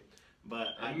speculate. But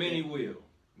many will.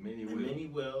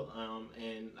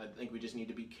 And I think we just need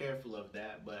to be careful of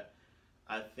that. But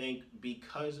I think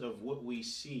because of what we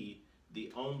see,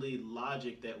 the only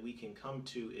logic that we can come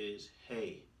to is,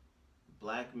 hey,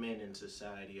 black men in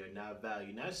society are not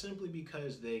valued, not simply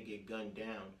because they get gunned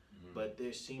down, but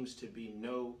there seems to be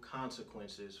no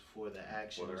consequences for the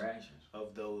actions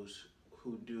of those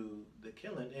who do the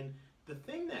killing. And the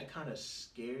thing that kind of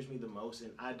scares me the most,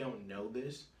 and I don't know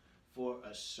this for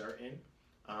a certain,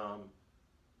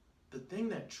 the thing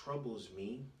that troubles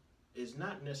me is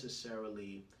not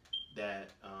necessarily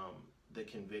that the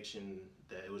conviction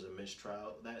that it was a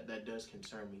mistrial. That does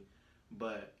concern me.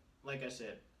 But like I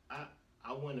said,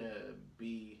 I want to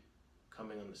be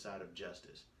coming on the side of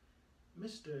justice. I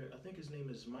think his name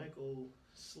is Michael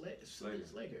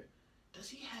Slager. Does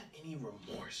he have any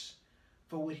remorse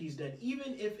for what he's done?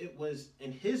 Even if it was,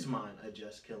 in his mind, a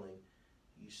just killing,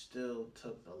 you still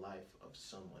took the life of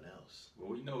someone else. Well,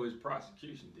 we know his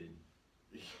prosecution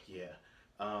didn't. Yeah.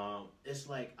 it's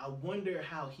like I wonder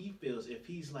how he feels if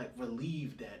he's like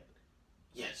relieved that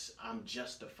yes, I'm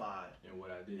justified in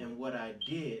what I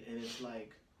did. And it's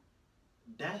like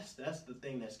that's the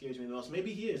thing that scares me the most.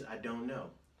 Maybe he is, I don't know.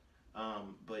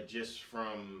 But just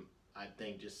from I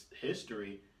think just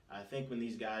history, I think when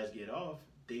these guys get off,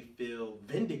 they feel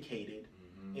vindicated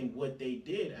in what they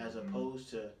did, as opposed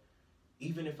to,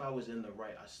 even if I was in the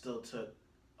right, I still took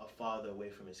a father away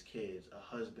from his kids, a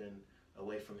husband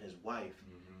away from his wife,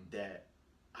 that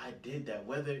I did that,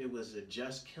 whether it was a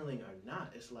just killing or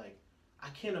not. It's like, I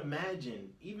can't imagine,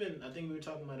 even, I think we were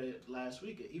talking about it last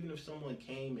week, even if someone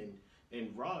came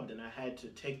and robbed and I had to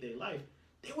take their life,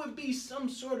 there would be some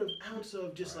sort of ounce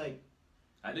of just like,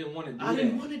 I didn't want to do that. I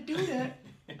didn't want to do that.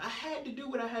 I had to do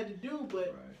what I had to do,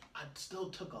 but Right. I still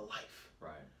took a life.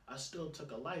 Right. I still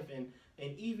took a life. And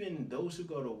even those who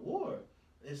go to war,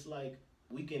 it's like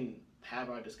we can have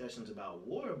our discussions about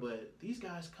war, but these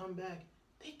guys come back,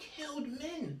 they killed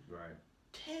men. Right.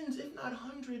 Tens, if not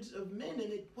hundreds of men,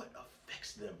 and what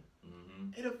affects them?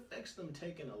 It affects them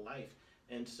taking a life.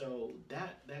 And so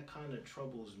that kind of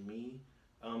troubles me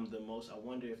the most. I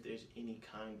wonder if there's any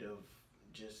kind of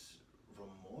just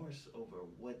remorse over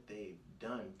what they've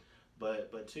done.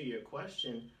 But to your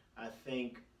question, I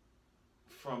think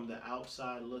from the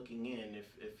outside looking in,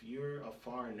 if you're a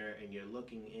foreigner and you're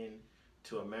looking in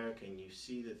to America and you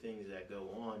see the things that go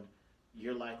on,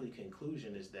 your likely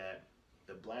conclusion is that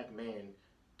the black man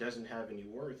doesn't have any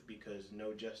worth because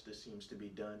no justice seems to be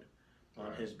done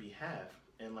on his behalf.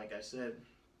 And like I said,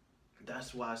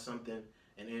 that's why something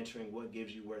in answering what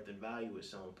gives you worth and value is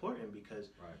so important, because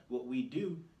what we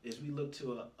do is we look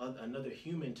to another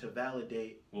human to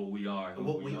validate what we are,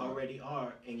 what we already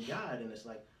are in God. And it's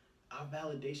like our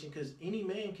validation, because any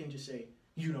man can just say,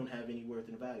 you don't have any worth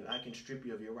and value. I can strip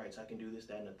you of your rights. I can do this,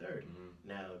 that, and the third.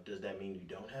 Now, does that mean you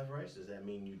don't have rights? Does that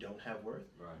mean you don't have worth?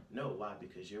 No. Why?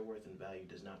 Because your worth and value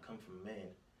does not come from man.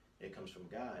 It comes from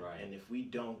God. And if we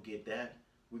don't get that,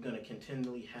 we're going to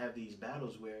continually have these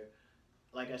battles where,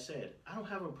 like I said, I don't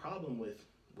have a problem with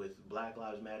Black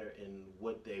Lives Matter and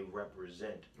what they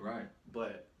represent.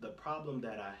 But the problem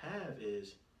that I have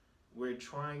is we're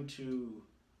trying to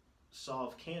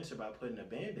solve cancer by putting a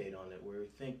Band-Aid on it, where we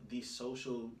think these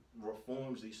social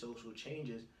reforms, these social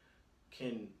changes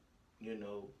can,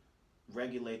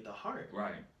 regulate the heart.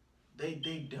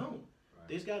 They don't.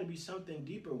 There's got to be something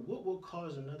deeper. What will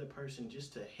cause another person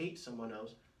just to hate someone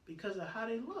else because of how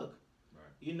they look?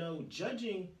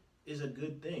 Judging is a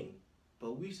good thing,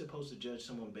 but we're supposed to judge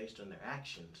someone based on their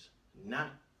actions,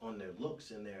 not on their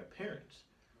looks and their appearance.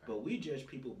 But we judge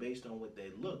people based on what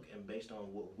they look and based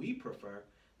on what we prefer,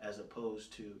 as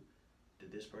opposed to,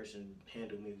 did this person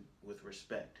handle me with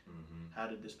respect? How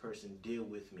did this person deal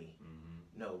with me?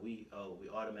 No, we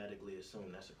automatically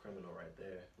assume that's a criminal right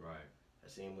there. I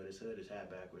see him with his hood, his hat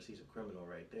backwards, he's a criminal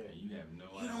right there. And you have no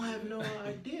idea. You don't have no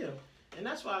idea. And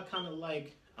that's why I kind of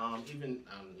like, I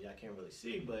can't really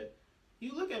see, but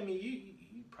you look at me,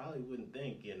 you probably wouldn't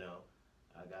think,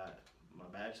 I got my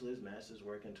bachelor's, master's,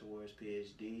 working towards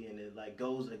PhD, and it like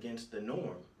goes against the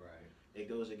norm. It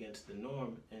goes against the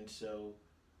norm. And so,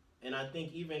 and I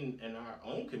think even in our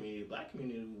own community, black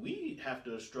community, we have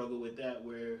to struggle with that,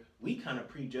 where we kind of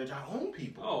prejudge our own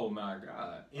people. Oh my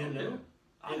God. You know?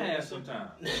 I have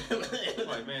sometimes.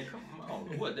 Like, man, come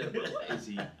on. What is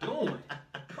he doing?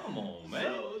 Come on,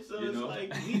 man. So it's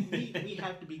like we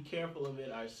have to be careful of it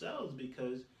ourselves,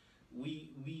 because we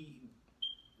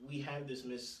have this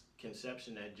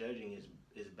misconception that judging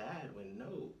is bad, when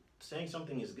no, saying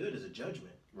something is good is a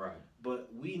judgment. But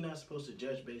we're not supposed to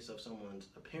judge based off someone's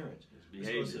appearance. We're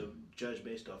supposed to judge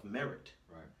based off merit.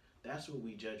 That's what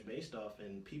we judge based off,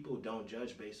 and people don't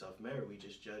judge based off merit. We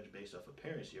just judge based off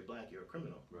appearance. You're black, you're a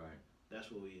criminal. That's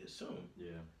what we assume.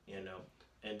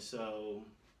 And so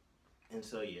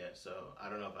yeah. So I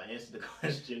don't know if I answered the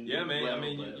question. Yeah, man. Well, I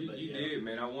mean, you did,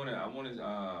 man. I wanted,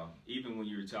 even when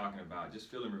you were talking about just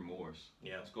feeling remorse.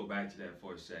 Let's go back to that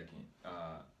for a second.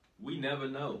 We never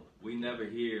know. We never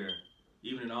hear,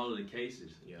 even in all of the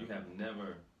cases, you have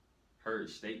never heard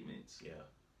statements.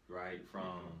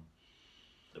 From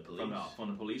the police, from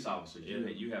the police officers.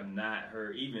 You have not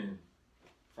heard, even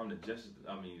from the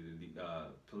the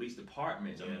police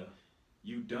departments. I mean,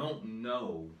 you don't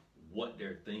know what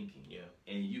they're thinking.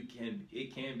 And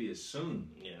it can be assumed.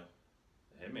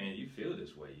 Hey man, you feel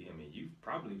this way. I mean, you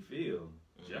probably feel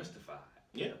justified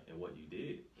in what you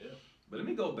did. But let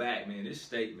me go back, man. This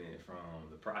statement from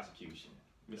the prosecution,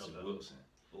 Mr. Wilson.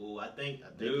 Oh, I think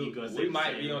dude, we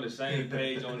might be on the same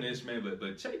page on this, man.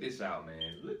 But check this out,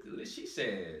 man. Look, she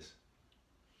says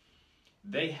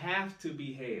they have to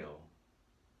be held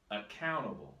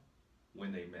accountable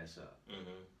when they mess up.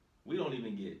 Mm-hmm. We don't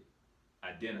even get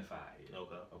identified.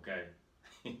 Okay.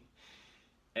 And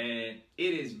it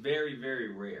is very,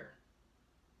 very rare,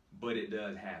 but it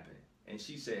does happen. And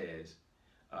she says,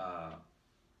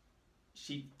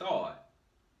 she thought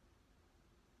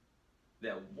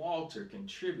that Walter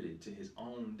contributed to his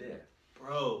own death.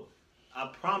 Bro,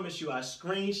 I promise you, I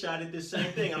screenshotted the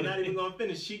same thing. I'm not even gonna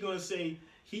finish. She gonna say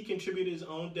he contributed his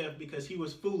own death because he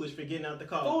was foolish for getting out the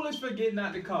car. Foolish for getting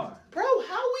out the car. Bro,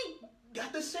 how we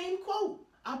got the same quote?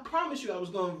 I promise you, I was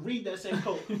gonna read that same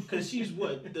quote because she's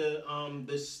what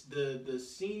the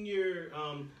senior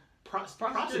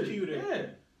prosecutor. Yeah.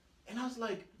 And I was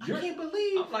like, I can't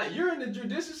believe. I'm like, you're in the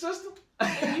judicial system.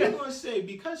 And you're gonna say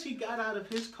because he got out of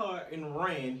his car and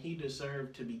ran, he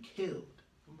deserved to be killed.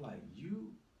 I'm like,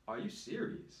 are you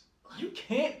serious? You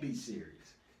can't be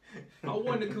serious. I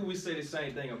wonder could we say the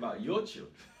same thing about your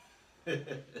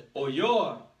children? Or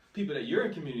your people that you're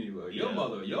in community with, or your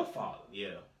mother or your father.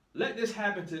 Yeah. Let this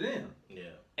happen to them.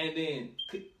 Yeah. And then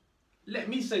let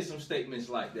me say some statements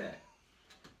like that.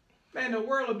 Man, the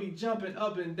world will be jumping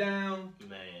up and down,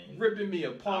 man, ripping me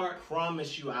apart. I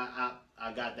promise you, I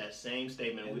got that same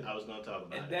statement I was going to talk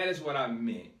about. And that is what I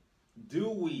meant.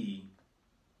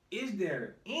 Is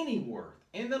there any worth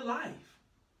in the life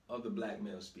of the black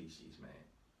male species, man?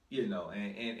 You know,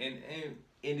 and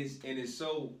it's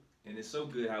so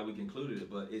good how we concluded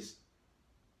it, but it's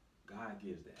God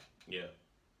gives that. Yeah.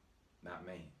 Not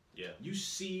man. Yeah. You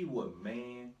see what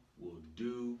man will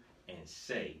do and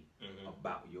say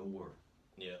about your worth.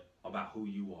 Yeah. About who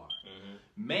you are.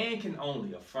 Man can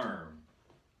only affirm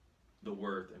the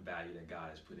worth and value that God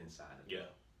has put inside of you. Yeah.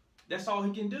 That's all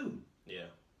he can do. Yeah.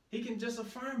 He can just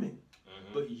affirm it.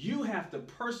 But you have to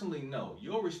personally know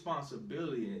your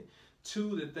responsibility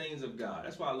to the things of God.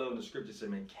 That's why I love the scripture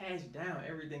saying, man, cast down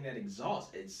everything that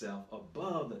exalts itself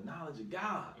above the knowledge of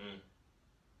God.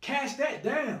 Cast that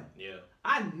down. Yeah.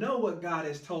 I know what God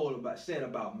has said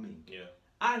about me. Yeah.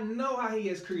 I know how he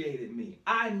has created me.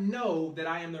 I know that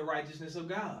I am the righteousness of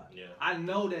God. Yeah. I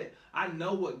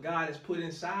know what God has put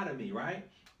inside of me, right?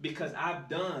 Because I've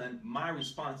done my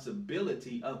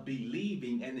responsibility of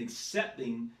believing and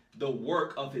accepting the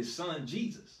work of his son,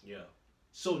 Jesus. Yeah.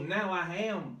 So now I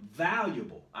am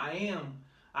valuable.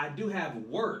 I do have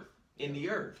worth in the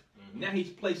earth. Now he's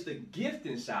placed a gift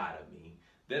inside of me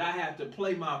that I have to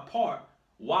play my part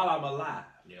while I'm alive.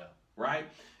 Yeah. Right?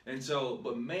 And so,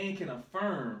 but man can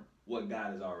affirm what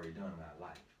God has already done in our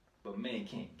life. But man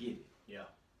can't give it. Yeah.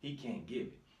 He can't give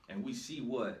it. And we see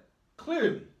what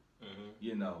clearly,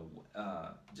 you know,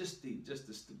 just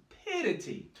the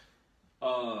stupidity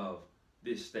of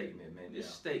this statement, man. This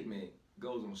statement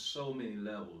goes on so many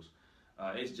levels.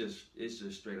 It's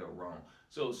just straight up wrong.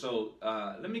 So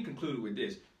let me conclude with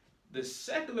this. The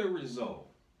secular result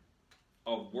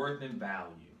of worth and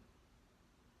value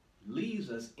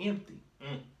leaves us empty.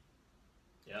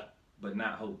 Yeah. But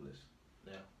not hopeless.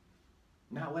 Yeah.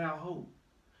 Not without hope.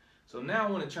 So now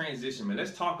I want to transition, man.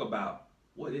 Let's talk about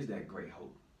what is that great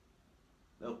hope?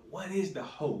 What is the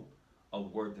hope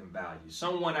of worth and value?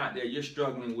 Someone out there, you're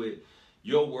struggling with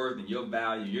your worth and your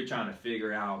value. You're trying to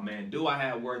figure out, man, do I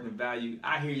have worth and value?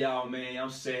 I hear y'all, man,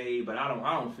 I'm saved, but I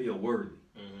don't feel worthy.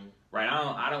 Right?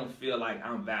 I don't feel like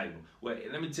I'm valuable. Well,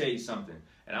 let me tell you something.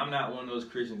 And I'm not one of those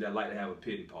Christians that like to have a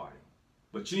pity party.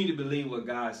 But you need to believe what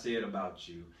God said about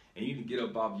you. And you need to get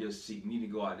up off your seat. You need to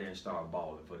go out there and start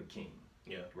balling for the king.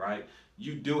 Yeah. Right?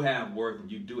 You do have worth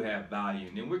and you do have value.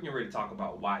 And then we're getting ready to talk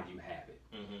about why you have it.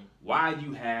 Why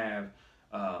you have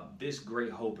this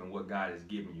great hope in what God has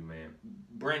given you, man.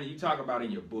 Brandon, you talk about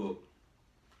in your book,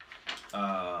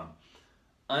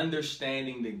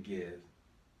 understanding the gift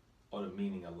or the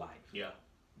meaning of life. Yeah.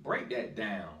 Break that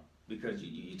down, because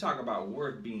you talk about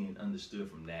worth being understood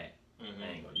from that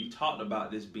angle. You talked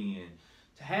about this being,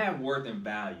 to have worth and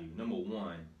value, number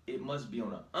one, it must be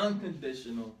on an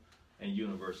unconditional and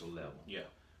universal level. Yeah.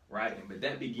 Right? But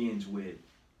that begins with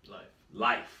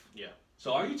life. Yeah.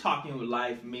 So are you talking with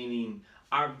life meaning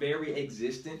our very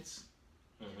existence?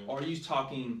 Or are you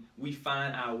talking we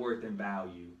find our worth and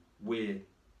value with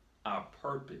our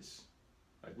purpose?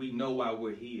 Like we know why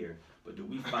we're here, but do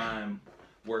we find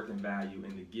worth and value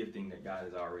in the gifting that God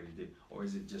has already did? Or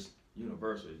is it just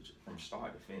universal from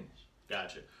start to finish?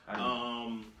 Gotcha.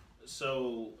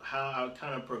 So how I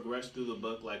kind of progressed through the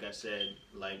book, like I said,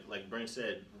 like Brent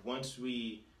said, once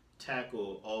we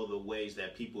tackle all the ways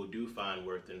that people do find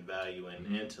worth and value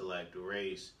in intellect,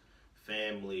 race,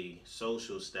 family,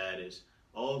 social status,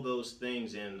 all those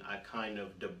things, and I kind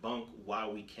of debunk why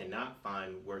we cannot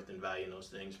find worth and value in those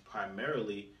things,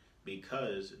 primarily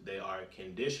because they are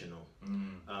conditional.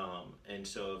 And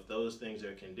so if those things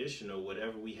are conditional,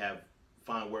 whatever we have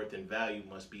find worth and value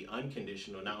must be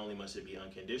unconditional. Not only must it be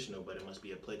unconditional, but it must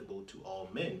be applicable to all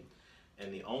men.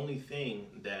 And the only thing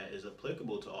that is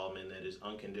applicable to all men that is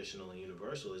unconditional and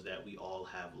universal is that we all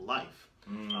have life.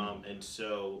 And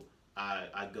so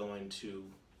I go into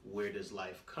where does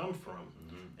life come from?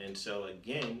 And so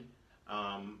again,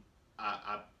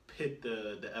 I pit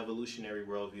the evolutionary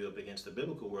worldview up against the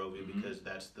biblical worldview because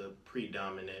that's the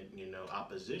predominant,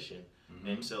 opposition.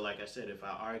 And so, like I said, if I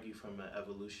argue from an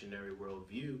evolutionary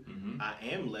worldview, I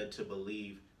am led to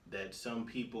believe that some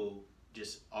people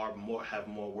just have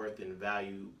more worth and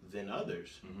value than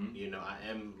others. I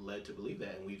am led to believe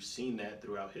that, and we've seen that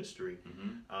throughout history.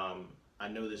 I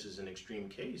know this is an extreme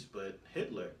case, but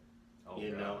Hitler.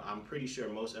 I'm pretty sure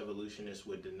most evolutionists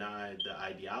would deny the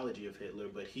ideology of Hitler,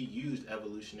 but he used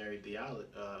evolutionary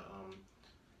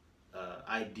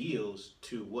ideals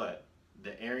to what?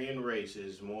 The Aryan race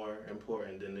is more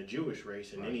important than the Jewish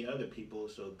race and any other people,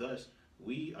 so thus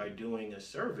we are doing a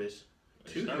service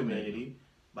to humanity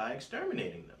by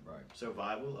exterminating them.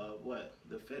 Survival of what?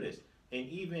 The fittest. And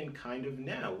even kind of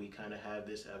now, we kind of have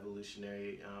this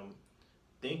evolutionary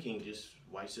thinking, just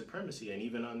white supremacy, and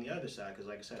even on the other side, because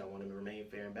like I said, I want to remain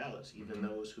fair and balanced. Even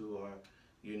those who are,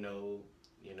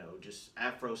 just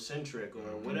Afrocentric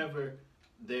or whatever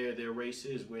their race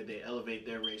is, where they elevate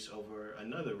their race over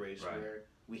another race, where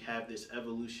we have this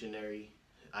evolutionary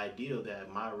ideal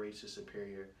that my race is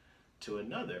superior to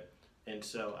another. And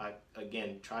so I,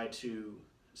 again, try to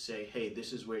say, hey,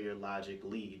 this is where your logic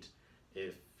leads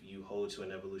if you hold to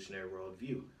an evolutionary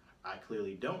worldview. I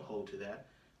clearly don't hold to that.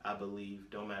 I believe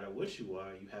no matter what you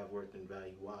are, you have worth and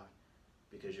value. Why?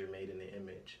 Because you're made in the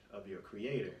image of your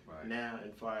creator. Now,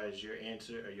 as far as your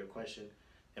answer or your question,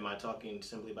 am I talking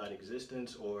simply about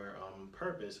existence or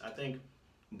purpose? I think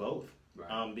both.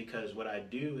 Because what I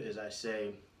do is I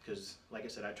say, because like I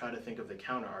said, I try to think of the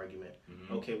counter argument.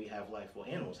 Okay, we have life. Well,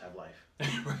 animals have life.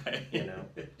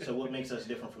 So what makes us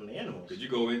different from the animals? Did you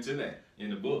go into that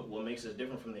in the book? What makes us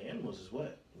different from the animals is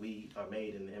what? We are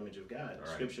made in the image of God.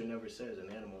 Scripture never says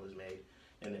an animal is made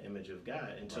in the image of God.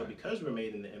 And so because we're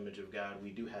made in the image of God, we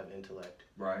do have intellect.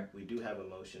 We do have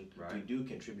emotion. We do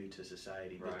contribute to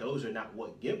society. But those are not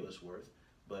what give us worth,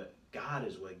 but God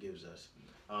is what gives us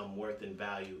worth and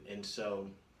value. And so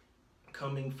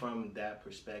coming from that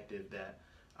perspective that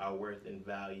our worth and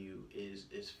value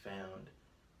is found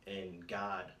in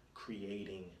God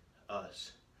creating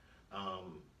us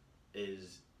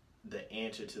is the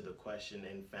answer to the question,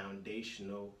 and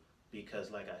foundational,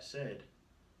 because like I said,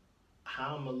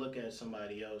 how I'm gonna look at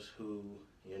somebody else who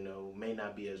may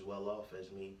not be as well off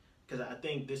as me, because I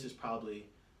think this is probably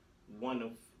one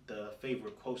of the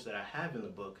favorite quotes that I have in the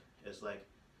book, is like,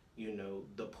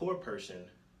 the poor person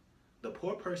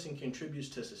contributes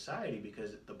to society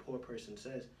because the poor person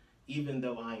says, even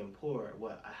though I am poor,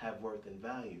 I have worth and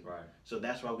value. So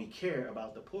that's why we care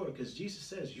about the poor, because Jesus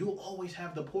says you'll always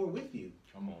have the poor with you.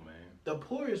 Come on, man. The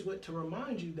poor is what to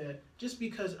remind you that just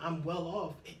because I'm well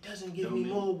off, it doesn't give me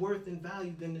more worth and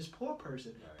value than this poor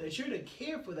person. That you're to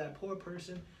care for that poor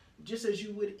person just as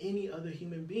you would any other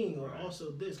human being. Or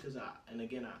also this, because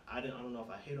I don't know if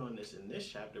I hit on this in this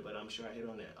chapter, but I'm sure I hit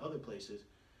on it in other places.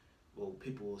 Well,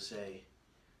 people will say,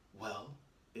 well,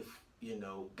 if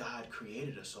God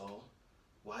created us all,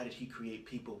 why did he create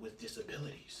people with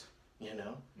disabilities?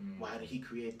 Why did he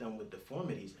create them with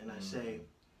deformities? And I say,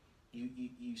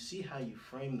 you see how you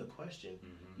frame the question.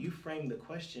 You frame the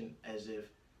question as if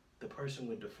the person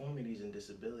with deformities and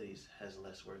disabilities has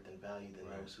less worth and value than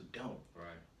those who don't.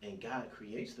 And God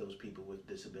creates those people with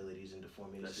disabilities and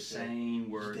deformities. The same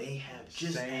worth. They have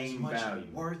just as much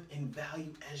worth and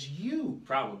value as you.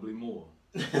 Probably more.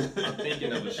 I'm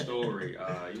thinking of a story.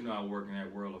 I work in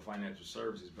that world of financial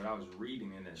services, but I was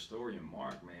reading in that story in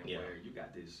Mark, man, where you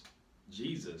got this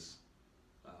Jesus.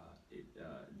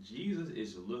 Jesus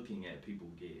is looking at people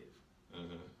give.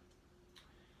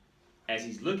 As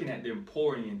he's looking at them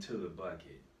pouring into the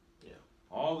bucket,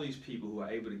 all these people who are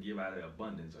able to give out of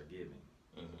abundance are giving.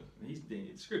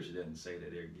 Scripture doesn't say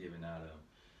that they're giving out of,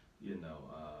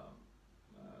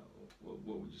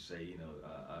 what would you say,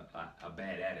 a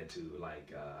bad attitude, like,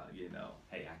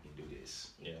 hey, I can do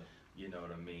this. You know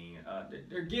what I mean?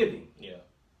 They're giving.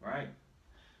 Right?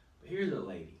 But here's a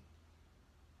lady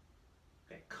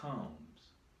that comes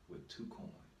with 2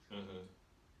 coins,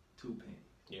 2 pennies.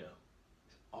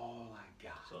 It's all I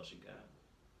got. That's all she got.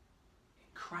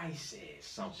 And Christ says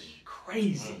something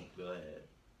crazy. Go ahead.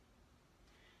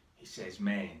 He says,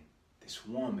 man, this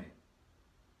woman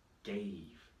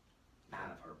gave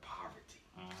out of her poverty.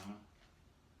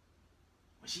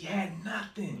 When she had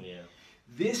nothing.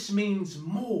 This means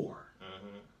more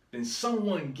than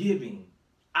someone giving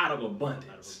out of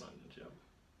abundance.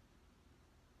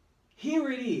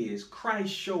 here it is,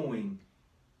 Christ showing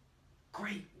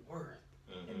great worth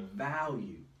and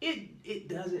value. It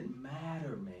doesn't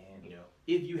matter, man. Yeah.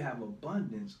 If you have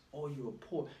abundance or you're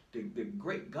poor, the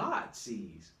great God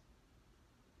sees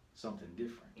something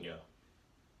different. Yeah.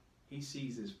 He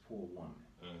sees this poor woman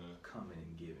coming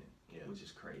and giving, which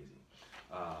is crazy.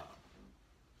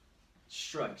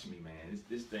 Strikes me, man.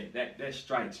 This thing that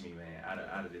strikes me, man,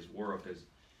 out of this world, because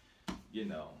you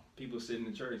know, people sit in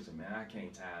the church and say, man, I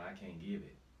can't tithe, I can't give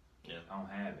it. Yeah. I don't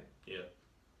have it. Yeah.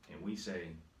 And we say,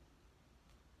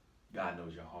 God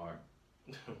knows your heart,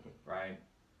 right?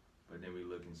 But then we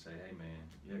look and say, hey, man,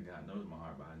 yeah, God knows my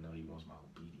heart, but I know He wants my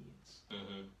obedience,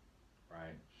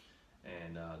 right?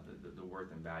 And the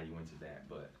worth and value into that.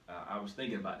 But I was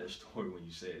thinking about that story when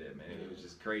you said that, man. It was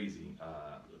just crazy.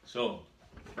 So,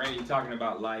 Brandon, you're talking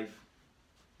about life.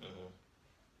 You're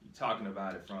talking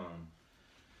about it from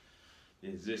the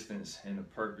existence and the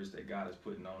purpose that God is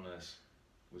putting on us,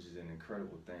 which is an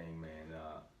incredible thing, man.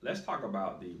 Let's talk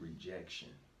about the rejection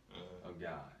of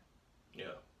God.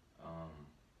 Yeah.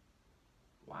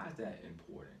 Why is that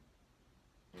important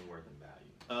in worth and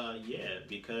value? Yeah,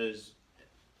 because,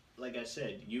 like I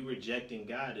said, you rejecting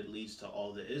God, it leads to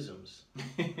all the isms,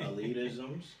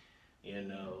 elitisms, you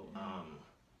know,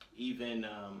 even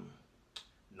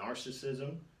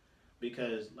narcissism.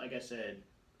 Because, like I said,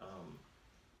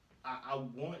 I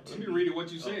want to. Let me read it.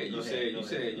 What you said. You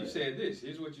said this.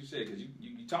 Here's what you said, because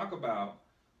you talk about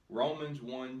Romans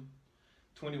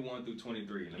 1:21 through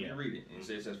 23. Let me read it. And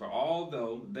it says, for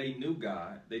although they knew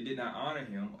God, they did not honor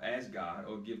Him as God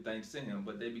or give thanks to Him,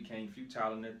 but they became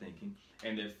futile in their thinking,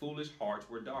 and their foolish hearts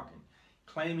were darkened.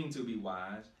 Claiming to be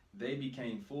wise, they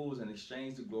became fools and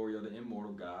exchanged the glory of the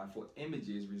immortal God for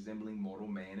images resembling mortal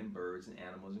man and birds and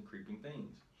animals and creeping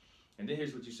things. And then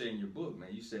here's what you say in your book, man.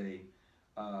 You say,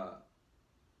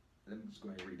 let me just go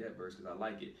ahead and read that verse because I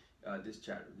like it. This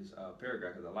chapter, this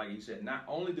paragraph, because I like it. You said, not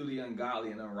only do the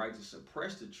ungodly and unrighteous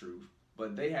suppress the truth,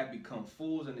 but they have become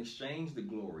fools and exchanged the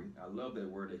glory. I love that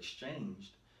word,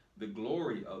 exchanged the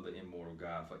glory of the immortal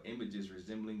God for images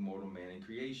resembling mortal man in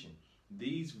creation.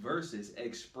 These verses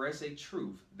express a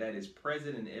truth that is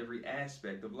present in every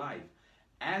aspect of life.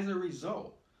 As a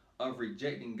result of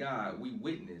rejecting God, we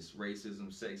witness racism,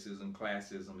 sexism,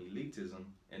 classism, elitism,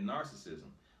 and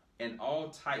narcissism, and all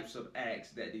types of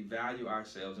acts that devalue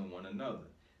ourselves and one another.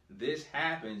 This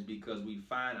happens because we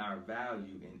find our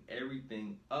value in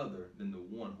everything other than the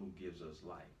one who gives us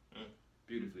life.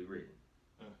 Beautifully written.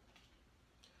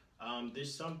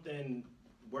 There's something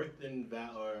worth in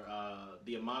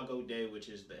the Imago Dei, which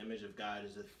is the image of God,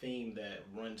 is a theme that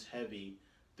runs heavy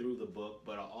through the book,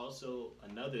 but also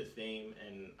another theme,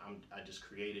 and I just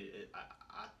created it.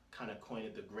 I kind of coined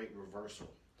it the Great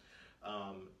Reversal.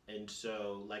 And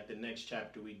so, like, the next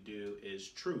chapter we do is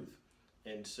truth.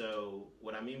 And so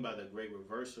what I mean by the Great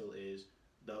Reversal is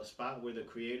the spot where the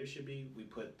creator should be, we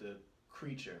put the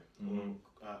creature.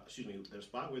 The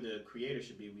spot where the creator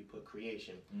should be, we put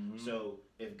creation. So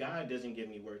if God doesn't give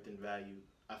me worth and value,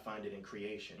 I find it in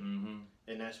creation.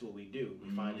 And that's what we do. We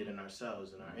find it in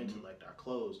ourselves, in our intellect, our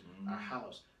clothes, our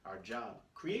house, our job,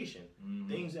 creation.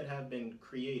 Things that have been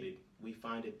created, we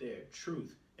find it there.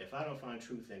 Truth. If I don't find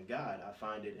truth in God, I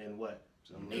find it in what?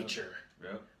 Nature.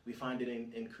 We find it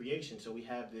in creation. So we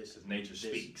have this. Nature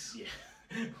speaks.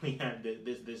 Yeah. We have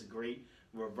this great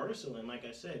reversal. And like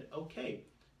I said, okay,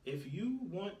 if you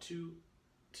want to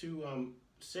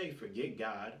say, forget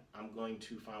God, I'm going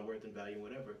to find worth and value,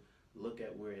 whatever, look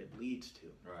at where it leads to.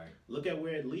 Right. Look at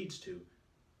where it leads to.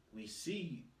 We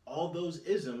see all those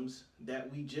isms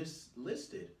that we just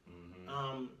listed.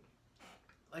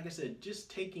 Like I said,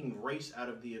 just taking race out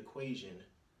of the equation,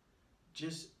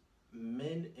 just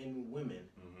men and women.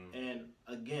 And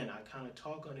again, I kind of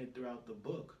talk on it throughout the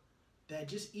book, that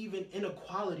just even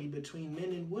inequality between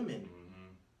men and women.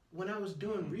 When I was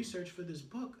doing research for this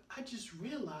book, I just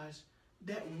realized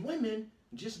that women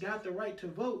just got the right to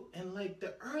vote in like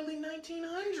the early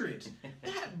 1900s.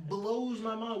 That blows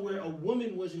my mind, where a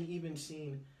woman wasn't even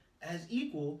seen as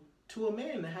equal to a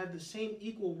man, to have the same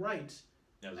equal rights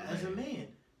as a man.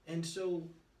 And so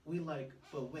we like,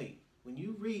 but wait, when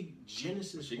you read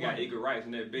Genesis, she got equal rights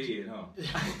in that bed, huh?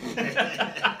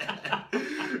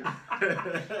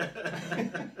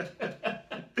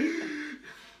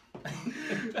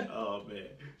 Oh man.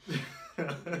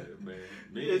 Man.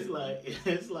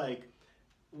 It's like,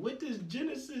 what does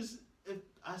Genesis?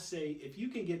 If you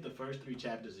can get the first 3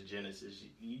 chapters of Genesis,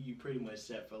 you pretty much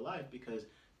set for life, because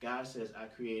God says, I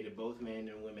created both men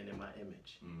and women in my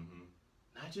image.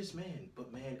 Not just man,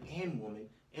 but man and woman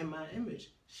in my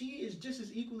image. She is just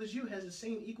as equal as you, has the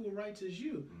same equal rights as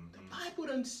you. The Bible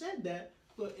done said that,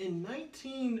 but in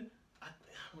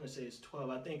want to say it's 12.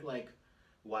 I think like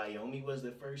Wyoming was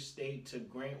the first state to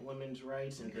grant women's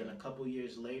rights, and then a couple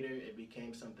years later it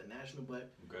became something national.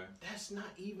 But that's not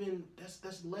even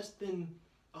that's less than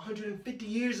 150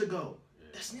 years ago. Yeah.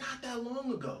 That's not that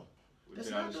long ago. That's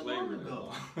not that long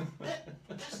ago.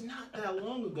 That's not that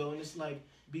long ago. And it's like,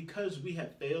 because we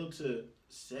have failed to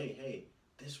say, hey,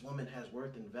 this woman has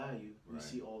worth and value, we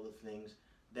see all the things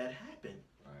that happen,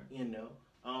 you know?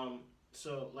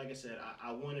 So, like I said,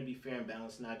 I want to be fair and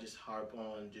balanced, not just harp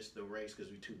on just the race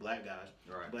because we're two black guys,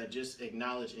 but just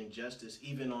acknowledge injustice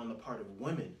even on the part of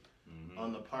women,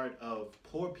 on the part of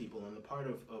poor people, on the part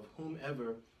of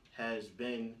whomever has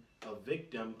been a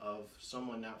victim of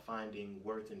someone not finding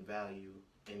worth and value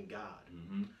in God.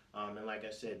 And like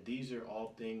I said, these are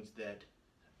all things that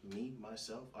me,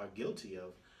 myself, are guilty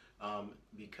of,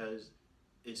 because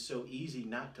it's so easy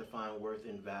not to find worth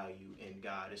and value in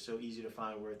God. It's so easy to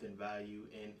find worth and value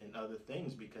in other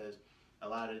things, because a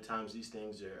lot of the times these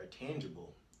things are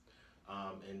tangible.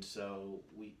 And so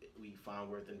we find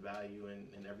worth and value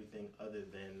in everything other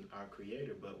than our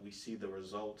Creator, but we see the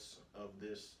results of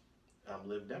this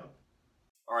lived out.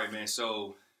 All right, man.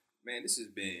 So, man, this has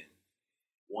been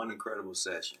one incredible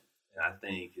session, and I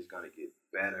think it's going to get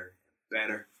better and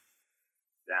better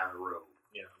down the road.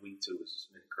 Yeah, week 2 has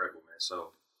just been incredible, man.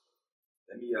 So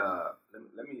let me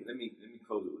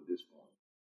close it with this point,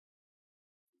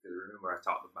 because remember I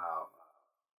talked about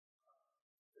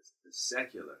the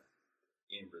secular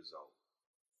end result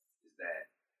is that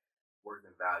worth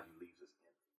and value leaves us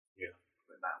empty,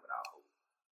 but not without hope.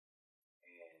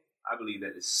 And I believe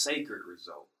that the sacred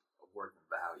result of worth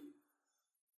and value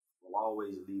will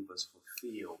always leave us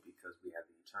fulfilled, because we have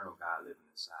the eternal God living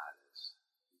inside us.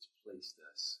 He's placed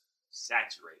us,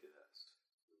 saturated us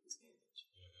with His image.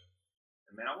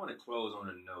 And man, I want to close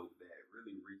on a note that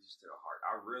really reaches to the heart.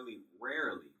 I really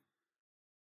rarely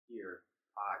hear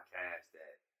podcasts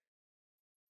that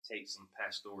take some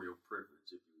pastoral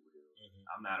privilege, if you will.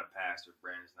 I'm not a pastor,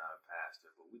 Brandon's not a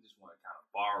pastor, but we just want to kind of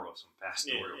borrow some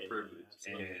pastoral privilege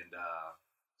and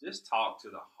just talk to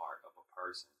the heart of a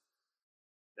person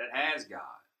that has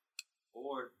God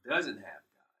or doesn't have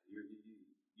God.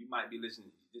 You might be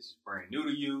listening, this is brand new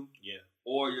to you,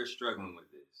 or you're struggling with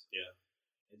this.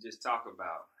 And just talk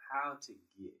about how to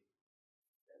get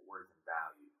that worth and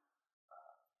value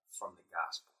from the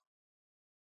gospel.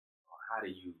 Or how do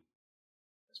you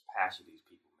passion these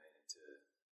people, man, into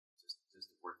just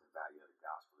the worth and value of the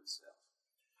gospel itself.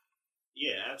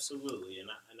 Yeah, absolutely. And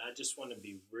I just want to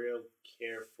be real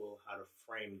careful how to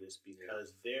frame this,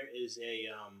 because there is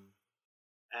a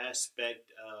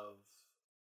aspect of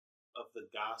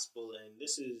the gospel, and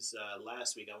this is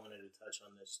last week I wanted to touch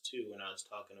on this too when I was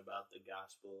talking about the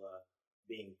gospel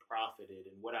being profited,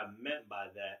 and what I meant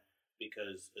by that.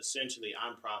 Because essentially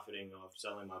I'm profiting off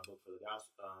selling my book for the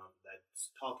gospel,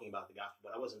 that's talking about the gospel,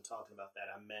 but I wasn't talking about that.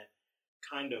 I meant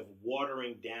kind of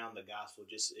watering down the gospel,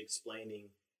 just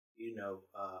explaining,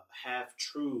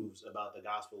 half-truths about the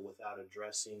gospel without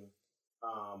addressing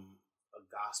a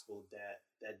gospel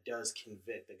that does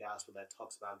convict, the gospel that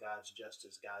talks about God's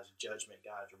justice, God's judgment,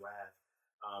 God's wrath,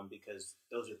 because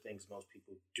those are things most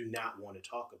people do not want to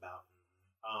talk about.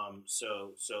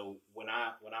 So when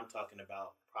I'm talking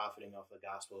about profiting off the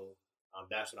gospel,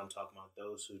 that's what I'm talking about.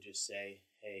 Those who just say,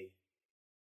 "Hey,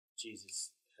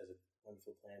 Jesus has a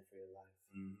wonderful plan for your life,"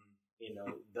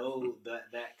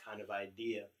 that kind of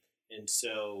idea. And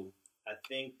so I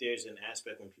think there's an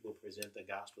aspect when people present the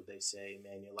gospel, they say,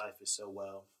 "Man, your life is so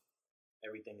well,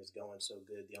 everything is going so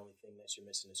good. The only thing that you're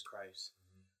missing is Christ.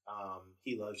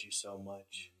 He loves you so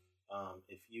much.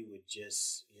 If you would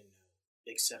just,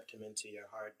 accept Him into your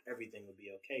heart, everything would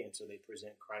be okay." And so they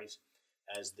present Christ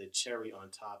as the cherry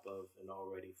on top of an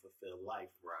already fulfilled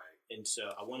life. Right. And so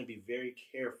I want to be very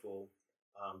careful,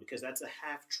 because that's a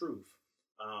half truth.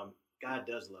 God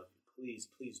does love you.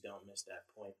 Please don't miss that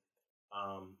point.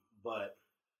 But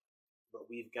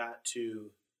we've got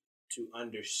to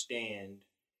understand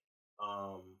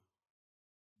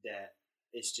that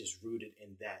it's just rooted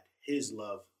in that His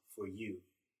love for you.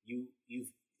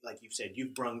 You've like you've said,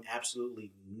 you've brought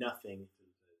absolutely nothing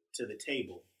to the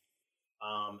table.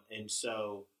 And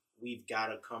so we've got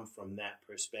to come from that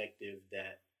perspective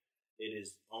that it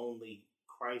is only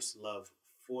Christ's love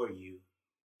for you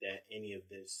that any of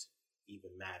this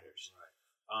even matters.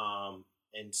 Right.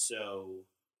 And so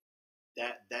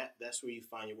that's where you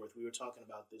find your worth. We were talking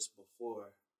about this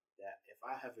before, that if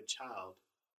I have a child,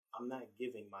 I'm not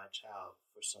giving my child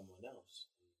for someone else.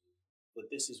 But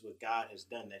this is what God has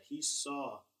done, that He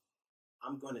saw,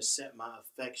 I'm going to set my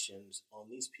affections on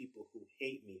these people who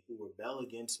hate me, who rebel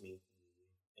against me,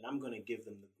 and I'm going to give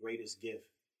them the greatest gift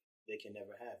they can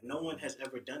never have. No one has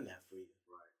ever done that for you.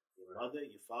 Right. Your mother,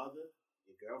 your father,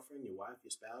 your girlfriend, your wife,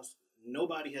 your spouse.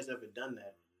 Nobody has ever done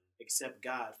that except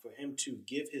God, for him to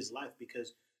give his life,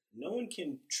 because no one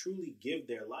can truly give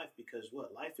their life, because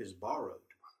what? Life is borrowed.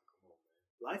 Come on,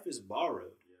 man. Life is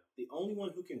borrowed. Yeah. The only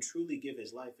one who can truly give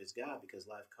his life is God, because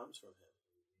life comes from him.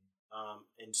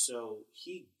 And so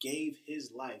he gave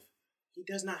his life. He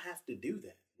does not have to do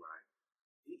that. Right.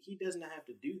 He does not have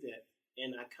to do that.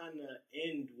 And I kind of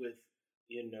end with,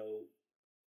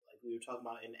 like we were talking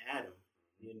about in Adam,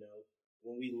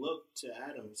 when we look to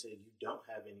Adam, we said, you don't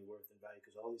have any worth and value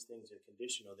because all these things are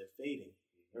conditional. They're fading.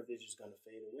 Earth is just going to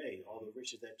fade away. All the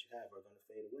riches that you have are going to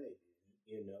fade away.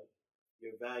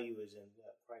 Your value is in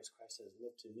what? Christ. Christ says,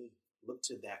 look to me. Look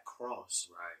to that cross.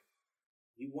 Right.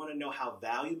 You want to know how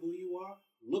valuable you are?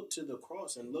 Look to the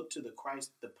cross and look to the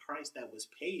price that was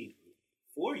paid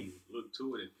for you. Look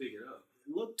to it and pick it up.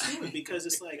 Look to it, because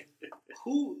it's like,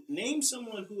 name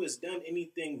someone who has done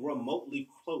anything remotely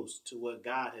close to what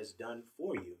God has done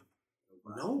for you.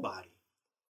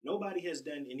 Nobody has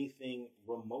done anything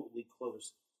remotely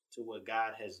close to what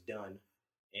God has done.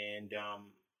 And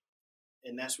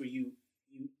that's where you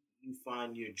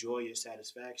find your joy, your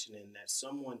satisfaction in that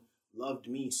someone loved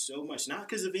me so much, not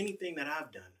because of anything that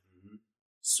I've done,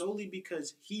 solely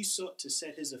because he sought to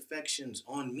set his affections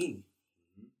on me.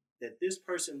 That this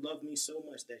person loved me so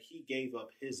much that he gave up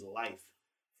his life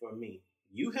for me.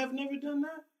 You have never done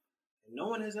that. No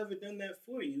one has ever done that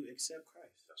for you except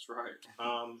Christ. That's right.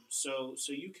 So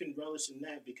you can relish in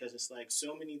that, because it's like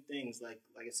so many things, like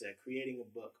I said, creating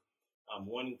a book,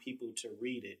 wanting people to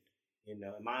read it.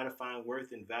 Am I to find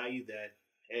worth and value that,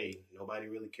 hey, nobody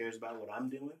really cares about what I'm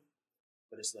doing?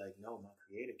 But it's like, no, my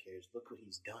Creator cares. Look what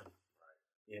he's done.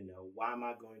 Right. Why am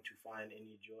I going to find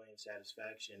any joy and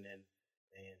satisfaction and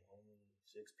only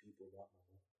 6 people want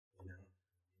my book?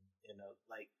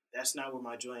 Like, that's not where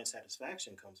my joy and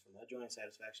satisfaction comes from. My joy and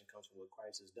satisfaction comes from what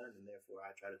Christ has done, and therefore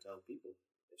I try to tell people,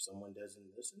 if someone doesn't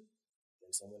listen,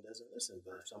 then someone doesn't listen.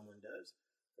 But if someone does,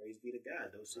 praise be to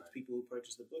God. Those 6 people who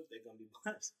purchased the book, they're gonna be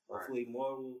blessed. Hopefully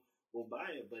more will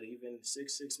buy it, but even 6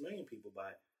 million people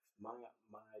buy it. My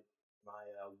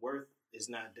worth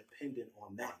is not dependent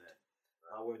on that.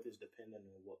 My worth is dependent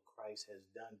on what Christ has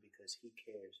done, because he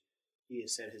cares. He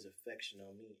has set his affection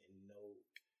on me, and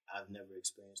I've never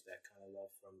experienced that kind of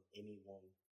love from anyone,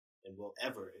 and will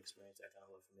ever experience that kind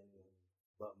of love from anyone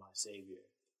but my Savior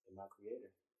and my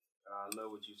Creator. I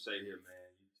love what you say here,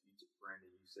 man. Brandon,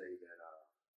 you say that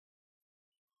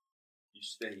you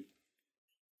state,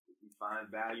 if we find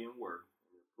value and worth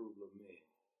in the approval of men,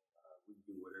 we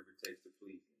do whatever it takes to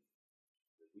please him.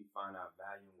 If we find our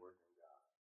value and worth in God,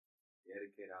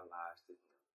 dedicate our lives to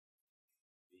him,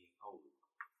 being holy as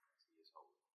he is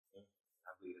holy.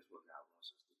 I believe that's what God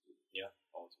wants us to do. Yeah.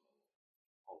 Ultimately,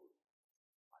 holy,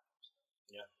 like himself.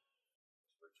 Yeah.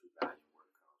 That's where true value and worth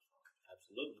comes from.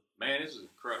 Absolutely. Man, this is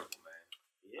incredible, man.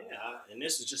 Yeah, and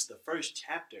this is just the first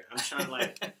chapter. I'm trying to,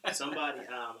 like, somebody,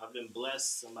 I've been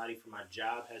blessed. Somebody from my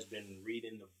job has been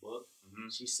reading the book.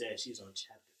 She said she's on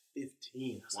chapter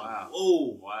 15. I was like,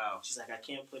 whoa. Wow. She's like, I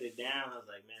can't put it down. I was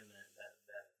like, man,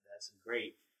 that's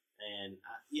great. And,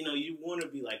 you want to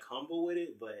be, like, humble with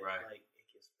it, but, like,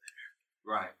 it gets better.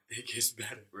 Right. It gets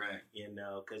better. Right.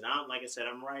 Because like I said,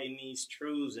 I'm writing these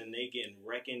truths, and they getting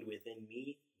reckoned within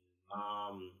me.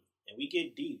 And we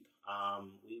get deep.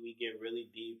 We get really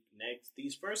deep.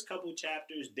 These first couple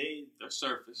chapters, they're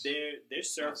surface. They're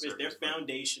surface. They're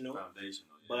foundational.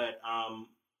 But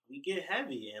we get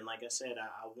heavy, and like I said,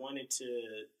 I wanted to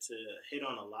hit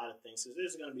on a lot of things. So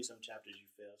there's going to be some chapters you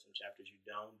fail, some chapters you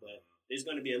don't, but there's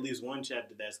going to be at least one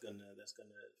chapter that's gonna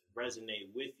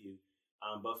resonate with you.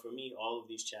 But for me, all of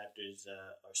these chapters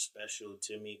are special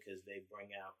to me because they bring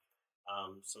out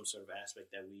some sort of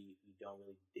aspect that we don't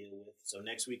really deal with. So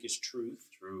next week is truth.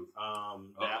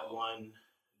 That one,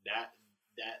 that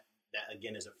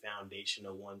again is a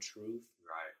foundational one, truth.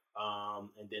 Right.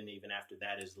 And then even after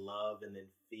that is love, and then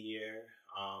fear.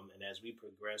 And as we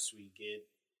progress, we get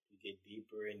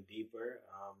deeper and deeper.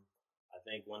 I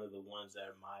think one of the ones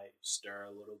that might stir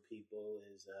a little people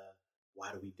is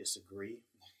why do we disagree?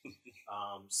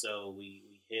 So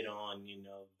we hit on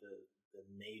the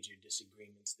major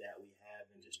disagreements that we have,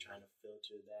 and just trying to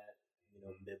filter that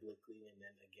biblically, and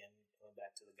then again going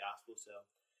back to the gospel. So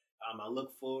I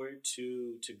look forward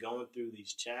to going through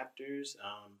these chapters.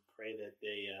 Pray that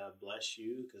they bless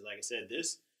you, because like I said,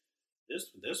 this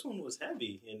one was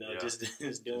heavy, just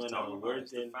doing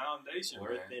worth and foundation,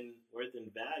 worth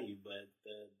and value. But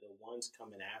the ones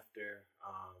coming after,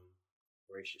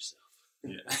 brace yourself.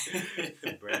 Yeah.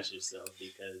 Brace yourself,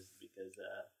 because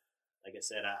like I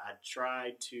said, I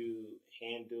try to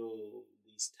handle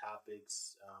these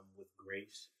topics with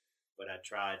grace, but I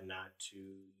tried not to,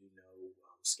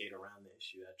 skate around the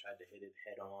issue. I tried to hit it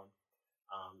head on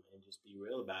and just be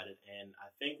real about it. And I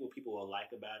think what people will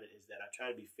like about it is that I try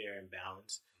to be fair and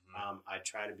balanced. I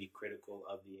try to be critical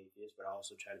of the atheists, but I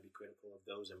also try to be critical of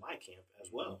those in my camp as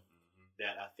well.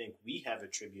 That I think we have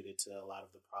attributed to a lot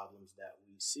of the problems that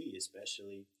we see,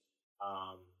 especially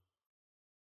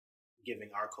giving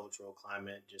our cultural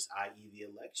climate, just i.e. the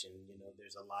election.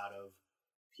 There's a lot of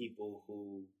people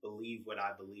who believe what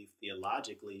I believe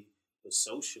theologically, but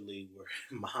socially we're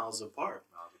miles apart.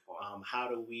 How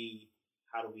do we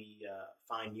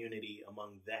find unity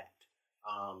among that?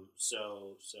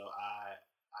 So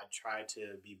I try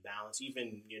to be balanced,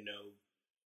 even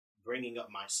bringing up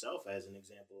myself as an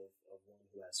example of one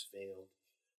who has failed.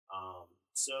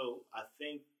 So I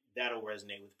think that'll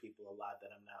resonate with people a lot.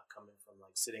 That I'm not coming from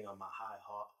like sitting on my high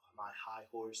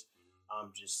horse,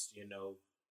 just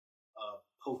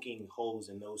poking holes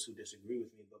in those who disagree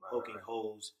with me, but poking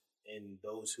holes in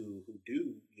those who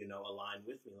do align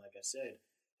with me. Like I said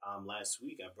last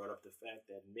week, I brought up the fact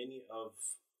that many of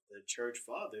the church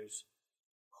fathers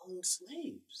owned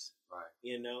slaves,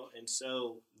 and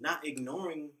so not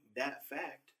ignoring that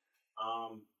fact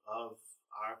of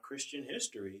our Christian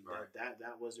history,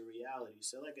 that was a reality.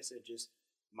 So like I said, just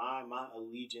my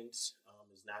allegiance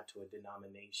is not to a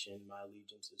denomination. My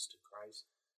allegiance is to Christ.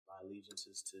 My allegiance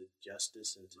is to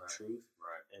justice and to truth.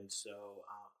 And so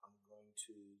I'm going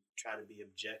to try to be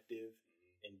objective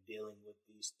in dealing with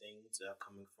these things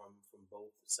coming from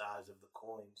both sides of the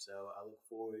coin. So I look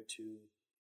forward to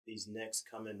these next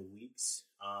coming weeks.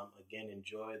 Again,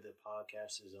 enjoy the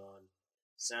podcast is on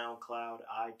SoundCloud,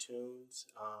 iTunes.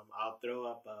 I'll throw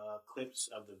up clips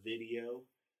of the video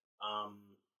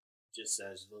just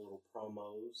as little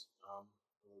promos,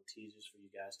 little teasers for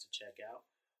you guys to check out.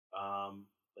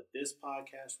 But this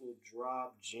podcast will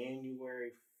drop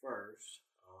January 1st.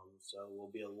 So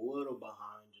we'll be a little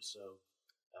behind just so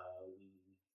we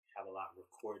have a lot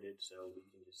recorded so we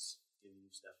can just give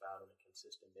you stuff out on a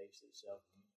consistent basis. So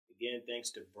again, thanks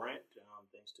to Brent,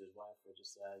 thanks to his wife for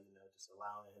just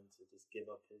allowing him to just give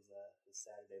up his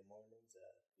Saturday mornings. So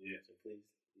please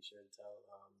be sure to tell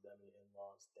them and your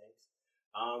in-laws thanks.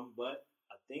 But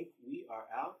I think we are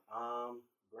out.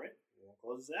 Brent, you want to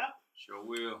close us out? Sure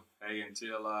will. Hey,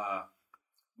 until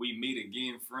we meet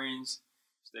again, friends,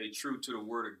 stay true to the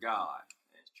Word of God.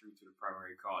 And true to the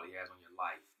primary call He has on your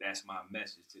life. That's my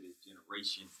message to this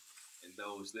generation and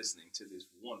those listening to this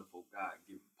wonderful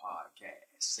God-given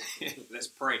podcast.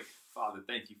 Let's pray. Father,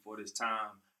 thank you for this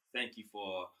time. Thank you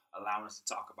for allowing us to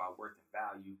talk about worth and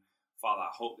value. Father,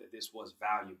 I hope that this was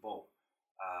valuable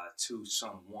to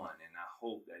someone. And I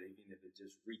hope that even if it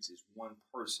just reaches one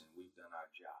person, we've done our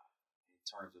job in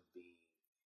terms of being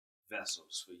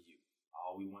vessels for you.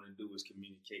 All we want to do is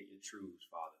communicate your truths,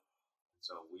 Father. And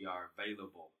so we are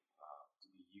available to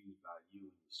be used by you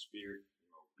in the Spirit.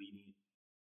 You're obedient.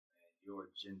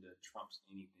 Your agenda trumps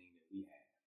anything that we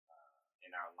have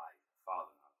in our life.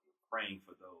 Father, we're praying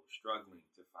for those struggling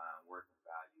to find worth and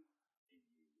value in you.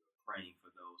 We're praying for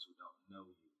those who don't know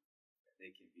you, that they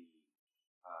can be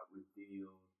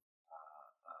revealed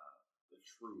the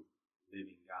true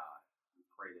living God. We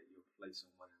pray that you'll place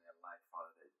someone in their life,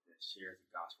 Father, that shares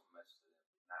the gospel message to them,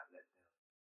 not let them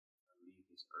leave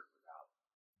this earth without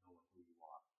knowing who you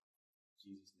are. In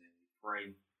Jesus' name we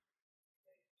pray.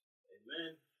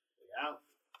 Amen. Out.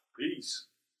 Peace.